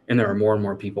creating and there are more and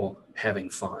more people having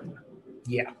fun.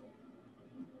 Yeah.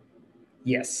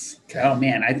 Yes. Oh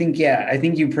man, I think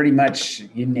you pretty much,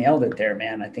 you nailed it there,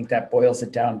 man. I think that boils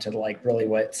it down to like really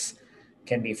what's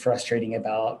can be frustrating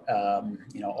about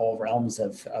all realms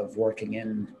of working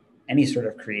in any sort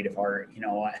of creative art.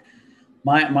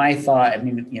 my thought, I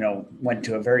mean, went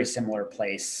to a very similar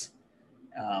place.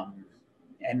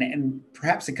 And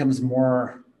perhaps it comes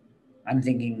more, I'm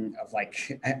thinking of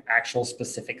like actual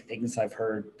specific things I've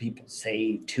heard people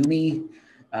say to me.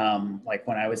 Like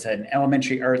when I was an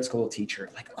elementary art school teacher,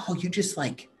 like, oh, you just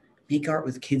like make art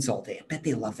with kids all day. I bet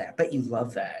they love that. I bet you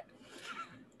love that.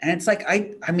 And it's like,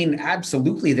 I mean,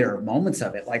 absolutely there are moments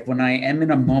of it. Like when I am in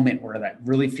a moment where that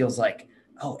really feels like,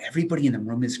 oh, everybody in the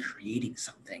room is creating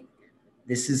something.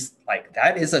 This is like,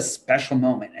 that is a special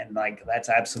moment. And like, that's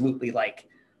absolutely like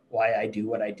why I do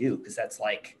what I do. Cause that's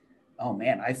like, oh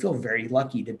man, I feel very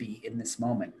lucky to be in this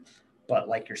moment. But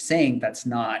like you're saying, that's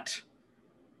not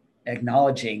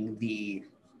acknowledging the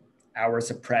hours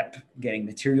of prep, getting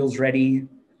materials ready,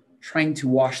 trying to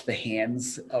wash the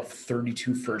hands of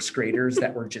 32 first graders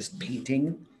that were just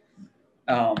painting,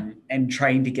 and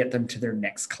trying to get them to their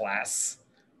next class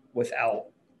without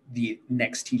the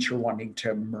next teacher wanting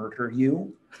to murder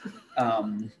you.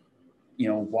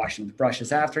 Washing the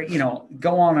brushes after,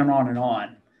 go on and on and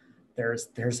on.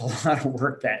 There's a lot of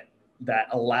work that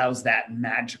allows that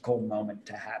magical moment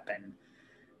to happen.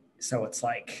 So it's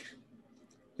like,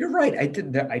 you're right.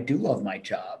 I do love my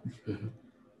job. Mm-hmm.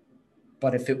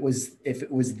 But if it was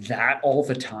that all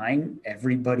the time,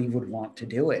 everybody would want to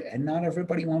do it, and not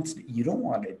everybody wants to. You don't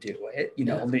want to do it.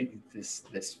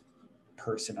 This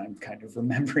person I'm kind of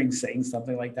remembering saying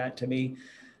something like that to me.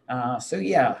 So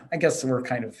yeah, I guess we're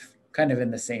kind of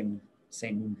in the same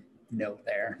note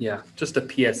there. Yeah, just a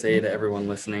PSA to everyone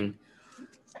listening.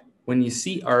 When you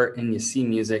see art and you see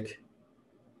music,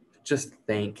 just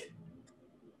thank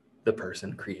the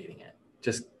person creating it.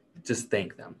 Just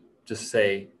thank them. Just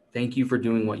say, thank you for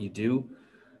doing what you do.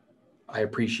 I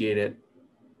appreciate it.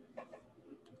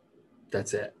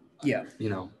 That's it. Yeah.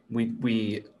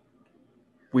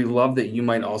 We love that you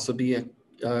might also be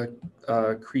a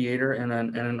creator and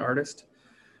an artist.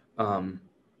 But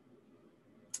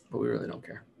we really don't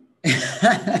care.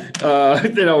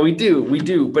 We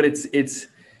do. But it's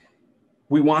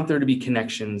we want there to be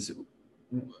connections.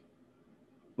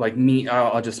 Like me,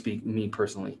 I'll just speak me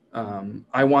personally.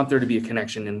 I want there to be a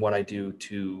connection in what I do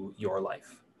to your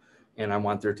life. And I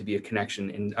want there to be a connection,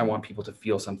 and I want people to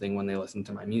feel something when they listen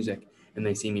to my music and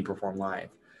they see me perform live.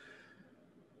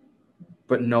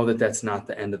 But know that that's not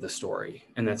the end of the story.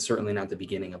 And that's certainly not the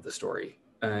beginning of the story.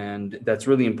 And that's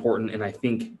really important. And I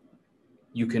think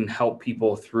you can help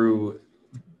people through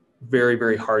very,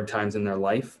 very hard times in their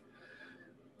life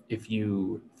if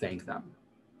you thank them.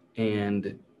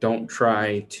 And don't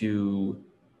try to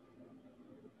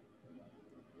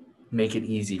make it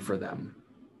easy for them.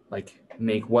 Like,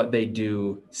 make what they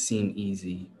do seem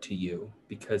easy to you,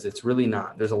 because it's really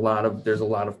not. There's a lot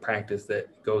of practice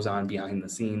that goes on behind the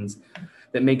scenes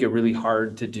that make it really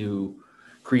hard to do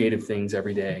creative things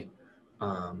every day,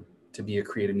 to be a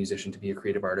creative musician, to be a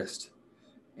creative artist.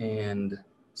 And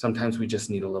sometimes we just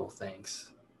need a little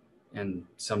thanks. And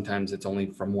sometimes it's only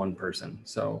from one person.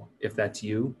 So if that's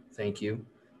you, thank you.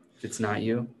 If it's not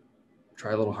you,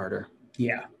 try a little harder.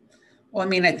 Yeah. Well, I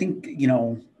mean, I think,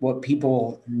 what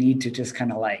people need to just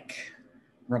kind of like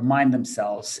remind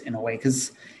themselves in a way,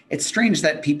 because it's strange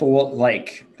that people will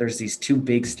there's these two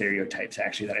big stereotypes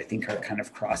actually that I think are kind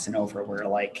of crossing over, where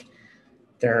like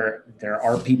there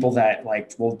are people that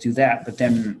like will do that, but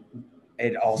then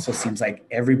it also seems like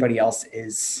everybody else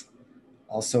is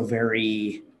also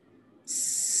very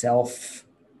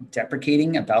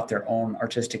self-deprecating about their own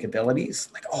artistic abilities.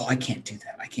 Like, oh, I can't do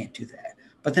that.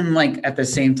 But then like at the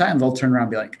same time, they'll turn around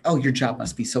and be like, oh, your job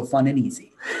must be so fun and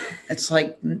easy. It's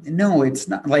like, no, it's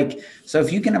not. Like, so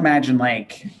if you can imagine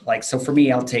like, so for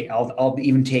me, I'll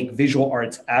even take visual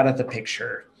arts out of the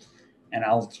picture, and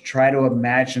I'll try to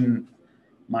imagine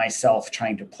myself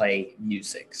trying to play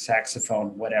music,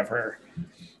 saxophone, whatever.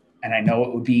 And I know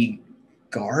it would be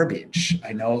garbage.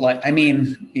 I know,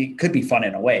 it could be fun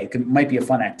in a way. It might be a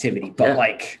fun activity, but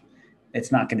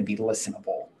it's not going to be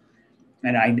listenable.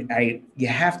 And you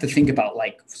have to think about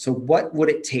so what would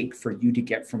it take for you to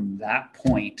get from that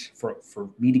point, for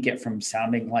me to get from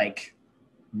sounding like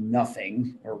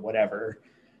nothing or whatever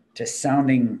to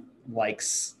sounding like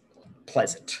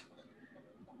pleasant?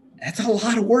 That's a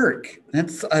lot of work.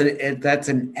 That's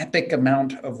an epic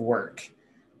amount of work.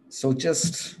 So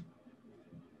just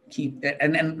keep it,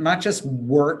 and not just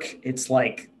work. It's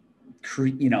like,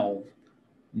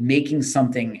 making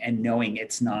something and knowing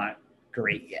it's not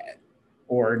great yet,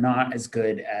 or not as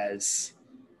good as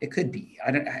it could be.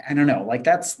 I don't know. Like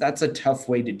that's a tough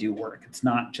way to do work. It's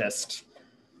not just,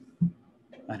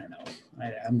 I don't know.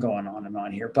 I'm going on and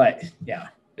on here, but yeah.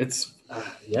 That's a,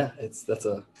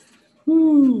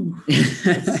 woo.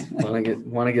 Want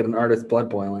to get an artist's blood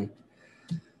boiling.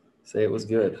 Say it was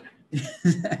good,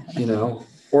 you know,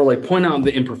 or like point out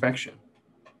the imperfection.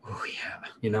 Oh yeah.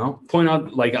 You know, point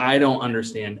out like I don't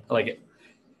understand. Like,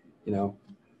 you know,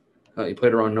 you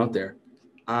played a wrong note there.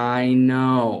 I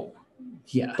know.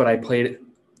 Yeah. But I played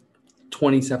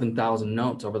 27,000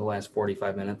 notes over the last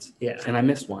 45 minutes. Yeah. And I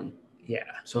missed one. Yeah.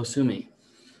 So sue me.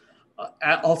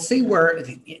 I'll say where,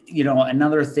 you know,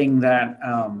 another thing that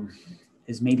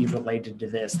is maybe related to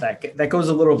this that goes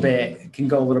a little bit, can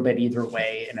go a little bit either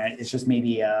way. And it's just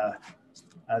maybe a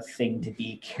thing to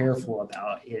be careful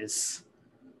about is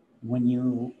when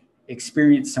you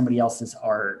experience somebody else's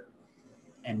art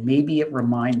and maybe it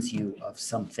reminds you of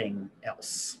something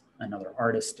else, another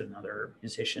artist, another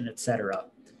musician, etc.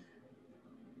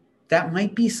 That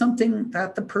might be something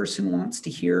that the person wants to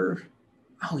hear.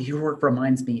 Oh, your work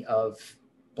reminds me of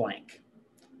blank.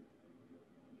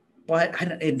 But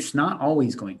it's not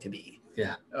always going to be.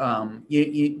 Yeah.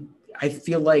 I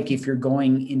feel like if you're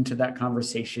going into that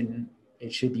conversation,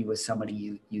 it should be with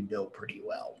somebody you know pretty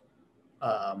well.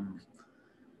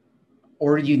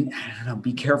 Or I don't know,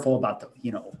 be careful about the,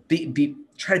 you know,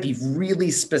 try to be really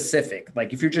specific.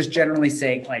 Like if you're just generally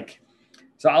saying like,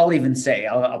 so I'll even say,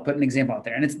 I'll put an example out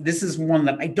there. And this is one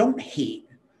that I don't hate,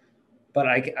 but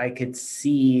I could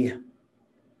see,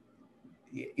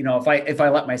 you know, if I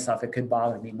let myself, it could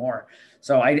bother me more.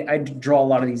 So I draw a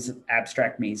lot of these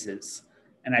abstract mazes.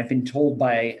 And I've been told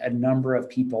by a number of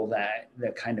people that the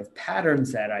kind of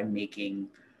patterns that I'm making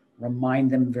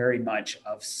remind them very much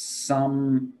of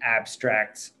some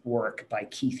abstract work by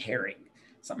Keith Haring.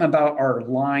 Something about our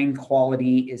line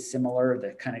quality is similar.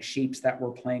 The kind of shapes that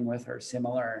we're playing with are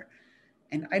similar.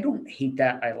 And I don't hate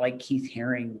that. I like Keith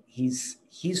Haring. He's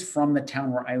from the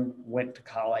town where I went to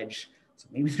college. So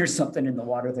maybe there's something in the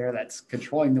water there that's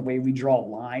controlling the way we draw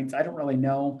lines. I don't really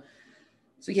know.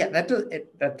 So yeah,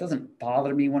 that doesn't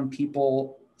bother me when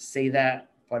people say that,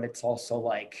 but it's also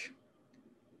like,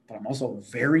 but I'm also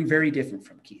very, very different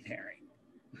from Keith Haring.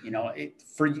 You know,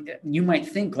 you might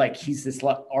think like he's this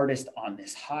artist on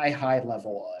this high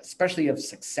level, especially of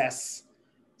success,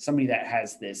 somebody that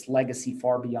has this legacy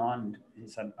far beyond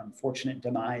his unfortunate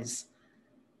demise.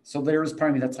 So there's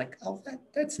part of me that's like, oh,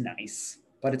 that's nice.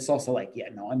 But it's also like, yeah,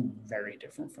 no, I'm very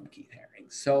different from Keith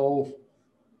Haring. So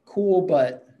cool,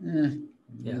 but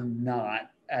not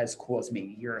as cool as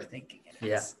maybe you're thinking it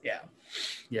is.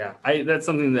 Yeah. That's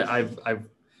something that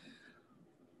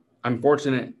I'm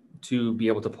fortunate to be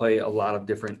able to play a lot of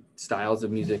different styles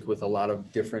of music with a lot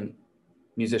of different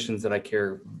musicians that I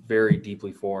care very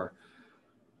deeply for,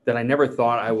 that I never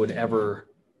thought I would ever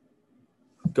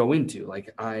go into.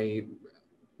 Like I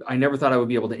never thought I would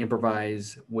be able to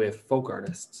improvise with folk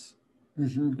artists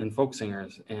and folk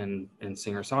singers and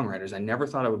singer-songwriters. I never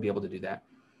thought I would be able to do that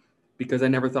because I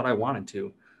never thought I wanted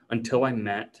to until I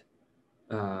met,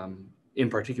 in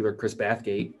particular, Chris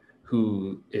Bathgate,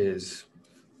 who is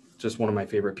just one of my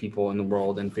favorite people in the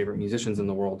world and favorite musicians in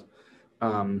the world.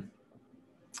 But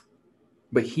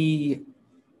he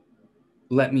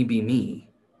let me be me.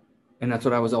 And that's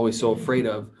what I was always so afraid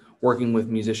of, working with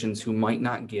musicians who might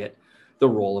not get the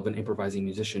role of an improvising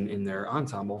musician in their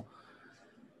ensemble.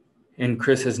 And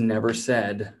Chris has never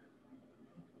said,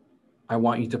 I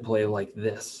want you to play like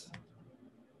this.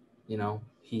 You know,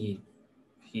 he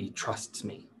trusts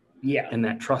me. Yeah. And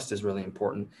that trust is really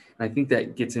important. And I think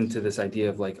that gets into this idea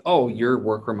of like, oh, your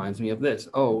work reminds me of this.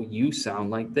 Oh, you sound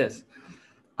like this.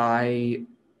 The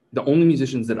only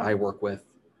musicians that I work with,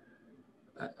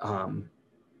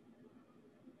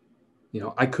 you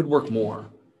know, I could work more.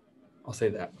 I'll say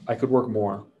that. I could work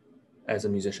more as a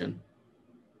musician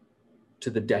to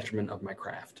the detriment of my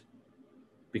craft,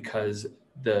 because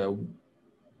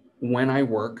when I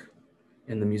work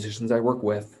and the musicians I work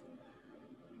with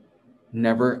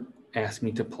never ask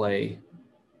me to play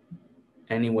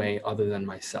any way other than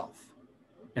myself.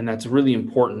 And that's really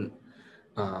important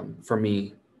for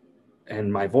me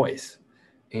and my voice.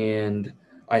 And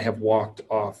I have walked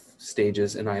off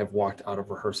stages and I have walked out of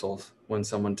rehearsals when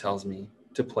someone tells me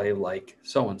to play like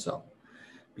so-and-so,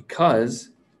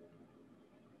 because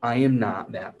I am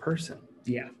not that person.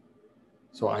 Yeah.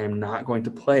 So I am not going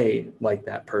to play like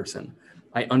that person.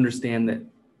 I understand that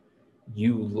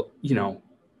you know,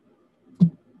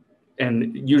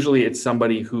 and usually it's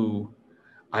somebody who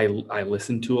I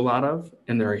listen to a lot of,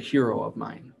 and they're a hero of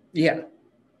mine. Yeah.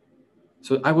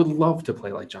 So I would love to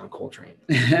play like John Coltrane.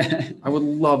 I would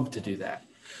love to do that.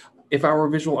 If I were a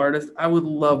visual artist, I would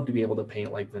love to be able to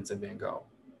paint like Vincent van Gogh.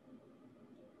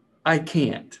 I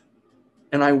can't,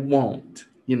 and I won't.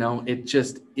 You know, it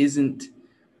just isn't.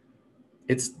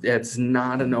 It's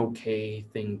not an okay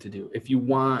thing to do. If you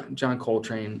want John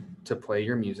Coltrane to play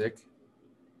your music,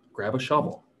 grab a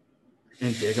shovel.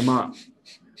 and dig them up.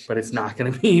 But it's not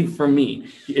going to be from me.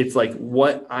 It's like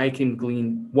what I can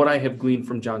glean, what I have gleaned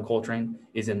from John Coltrane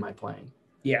is in my playing.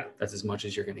 Yeah. That's as much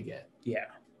as you're going to get. Yeah.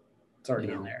 It's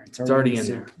already in there. It's already in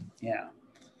there. Yeah.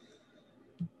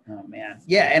 Oh man.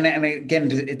 Yeah. And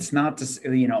again, it's not just,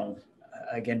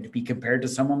 again, to be compared to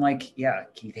someone like,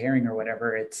 Keith Haring or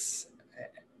whatever, it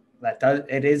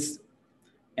is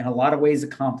in a lot of ways a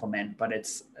compliment, but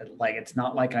it's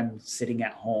not like I'm sitting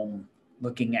at home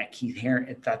looking at Keith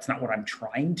Haring. That's not what I'm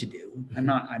trying to do. I'm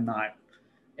not,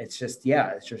 it's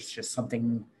just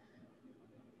something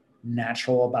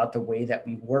natural about the way that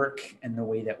we work and the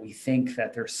way that we think,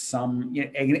 that there's some,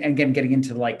 again, getting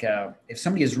into like, if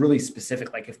somebody is really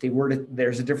specific, like if they were to,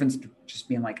 there's a difference just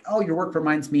being like, oh, your work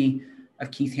reminds me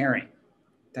of Keith Haring.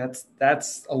 That's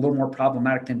a little more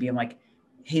problematic than being like,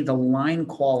 hey, the line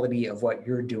quality of what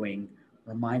you're doing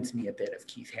reminds me a bit of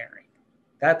Keith Haring.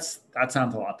 That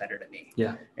sounds a lot better to me.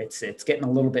 Yeah. It's getting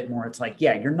a little bit more, it's like,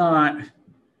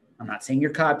 I'm not saying you're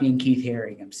copying Keith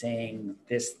Haring. I'm saying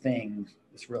this thing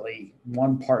is really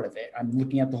one part of it. I'm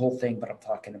looking at the whole thing, but I'm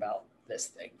talking about this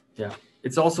thing. Yeah.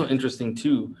 It's also interesting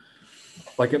too,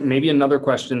 like maybe another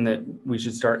question that we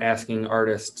should start asking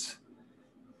artists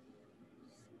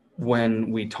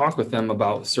when we talk with them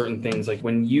about certain things, like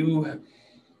when you,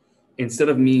 instead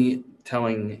of me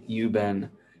telling you, Ben,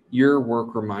 your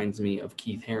work reminds me of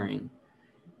Keith Haring,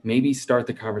 maybe start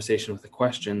the conversation with a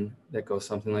question that goes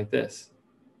something like this.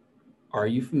 Are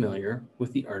you familiar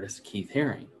with the artist Keith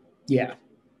Haring? Yeah.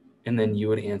 And then you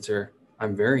would answer,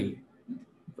 I'm very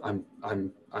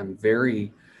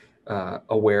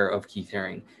aware of Keith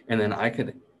Haring. And then I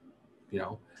could,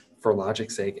 for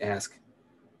logic's sake, ask,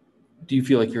 do you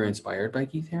feel like you're inspired by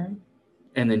Keith Haring?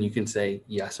 And then you can say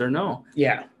yes or no.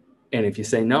 Yeah. And if you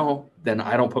say no, then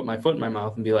I don't put my foot in my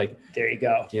mouth and be like, there you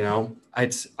go.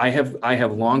 I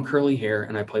have long curly hair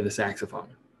and I play the saxophone.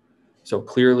 So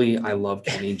clearly I love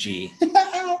Kenny G.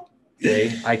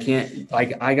 Okay.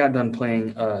 I got done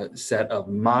playing a set of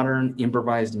modern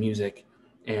improvised music,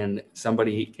 and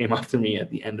somebody came up to me at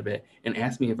the end of it and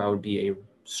asked me if I would be a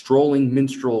strolling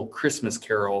minstrel Christmas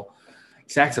carol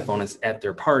saxophonist at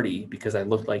their party because I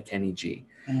looked like Kenny G.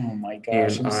 Oh my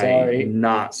gosh, and I'm sorry. I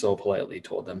not so politely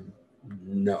told them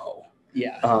no.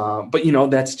 Yeah. But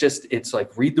that's just, it's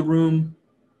like, read the room,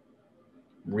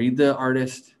 read the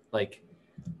artist. Like,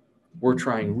 we're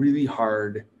trying really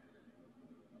hard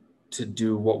to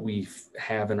do what we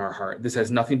have in our heart. This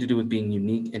has nothing to do with being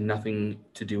unique and nothing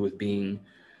to do with being,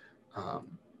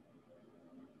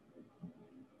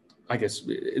 I guess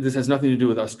this has nothing to do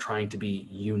with us trying to be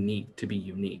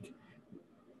unique.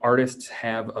 Artists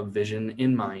have a vision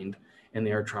in mind, and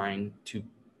they are trying to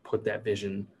put that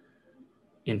vision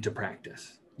into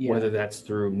practice. Yeah. Whether that's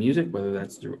through music, whether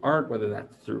that's through art, whether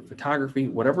that's through photography,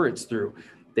 whatever it's through,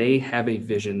 they have a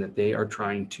vision that they are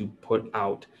trying to put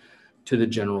out to the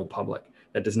general public.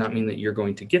 That does not mean that you're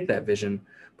going to get that vision,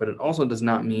 but it also does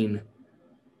not mean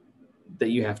that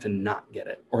you have to not get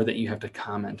it or that you have to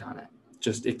comment on it.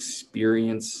 Just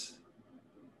experience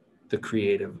the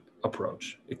creative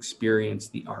approach, experience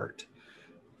the art.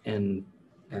 And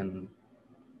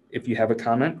if you have a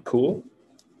comment, cool.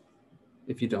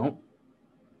 If you don't,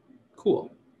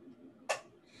 cool.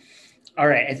 All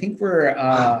right, I think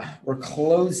we're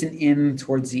closing in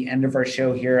towards the end of our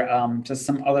show here. Just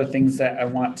some other things that I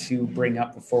want to bring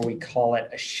up before we call it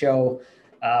a show.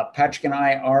 Patrick and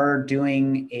I are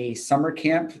doing a summer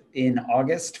camp in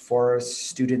August for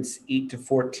students 8 to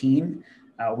 14.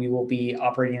 We will be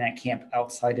operating that camp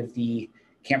outside of the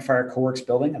Campfire Co-works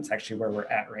building. That's actually where we're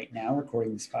at right now,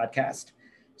 recording this podcast.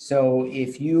 So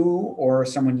if you or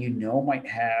someone you know might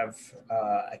have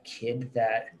a kid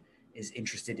that is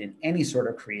interested in any sort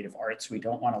of creative arts, we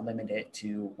don't want to limit it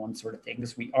to one sort of thing,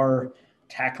 because we are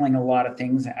tackling a lot of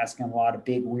things, asking a lot of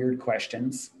big, weird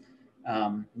questions.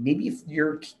 Maybe if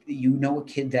you know a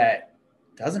kid that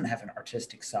doesn't have an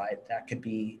artistic side, that could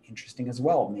be interesting as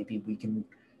well. Maybe we can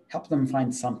help them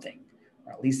find something,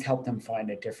 or at least help them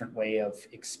find a different way of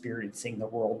experiencing the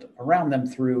world around them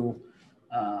through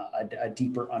a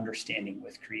deeper understanding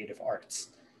with creative arts.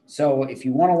 So if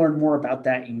you want to learn more about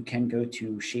that, you can go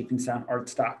to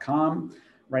shapingsoundarts.com.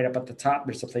 Right up at the top,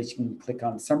 there's a place you can click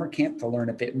on summer camp to learn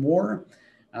a bit more.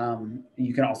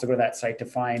 You can also go to that site to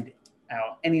find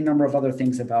out any number of other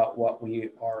things about what we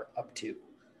are up to.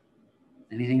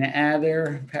 Anything to add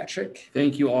there, Patrick?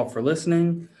 Thank you all for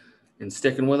listening and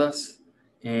sticking with us.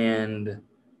 And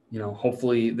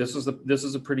hopefully this was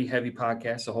a pretty heavy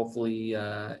podcast. So hopefully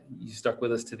you stuck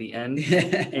with us to the end.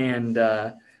 And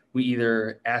we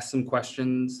either asked some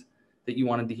questions that you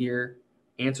wanted to hear,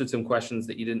 answered some questions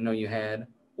that you didn't know you had,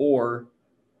 or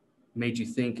made you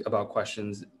think about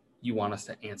questions you want us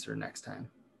to answer next time.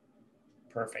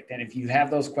 Perfect. And if you have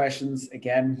those questions,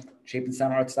 again,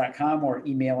 shapeandsoundarts.com or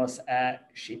email us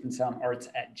at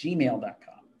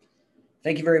shapeandsoundarts@gmail.com.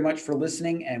 Thank you very much for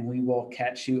listening, and we will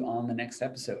catch you on the next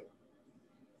episode.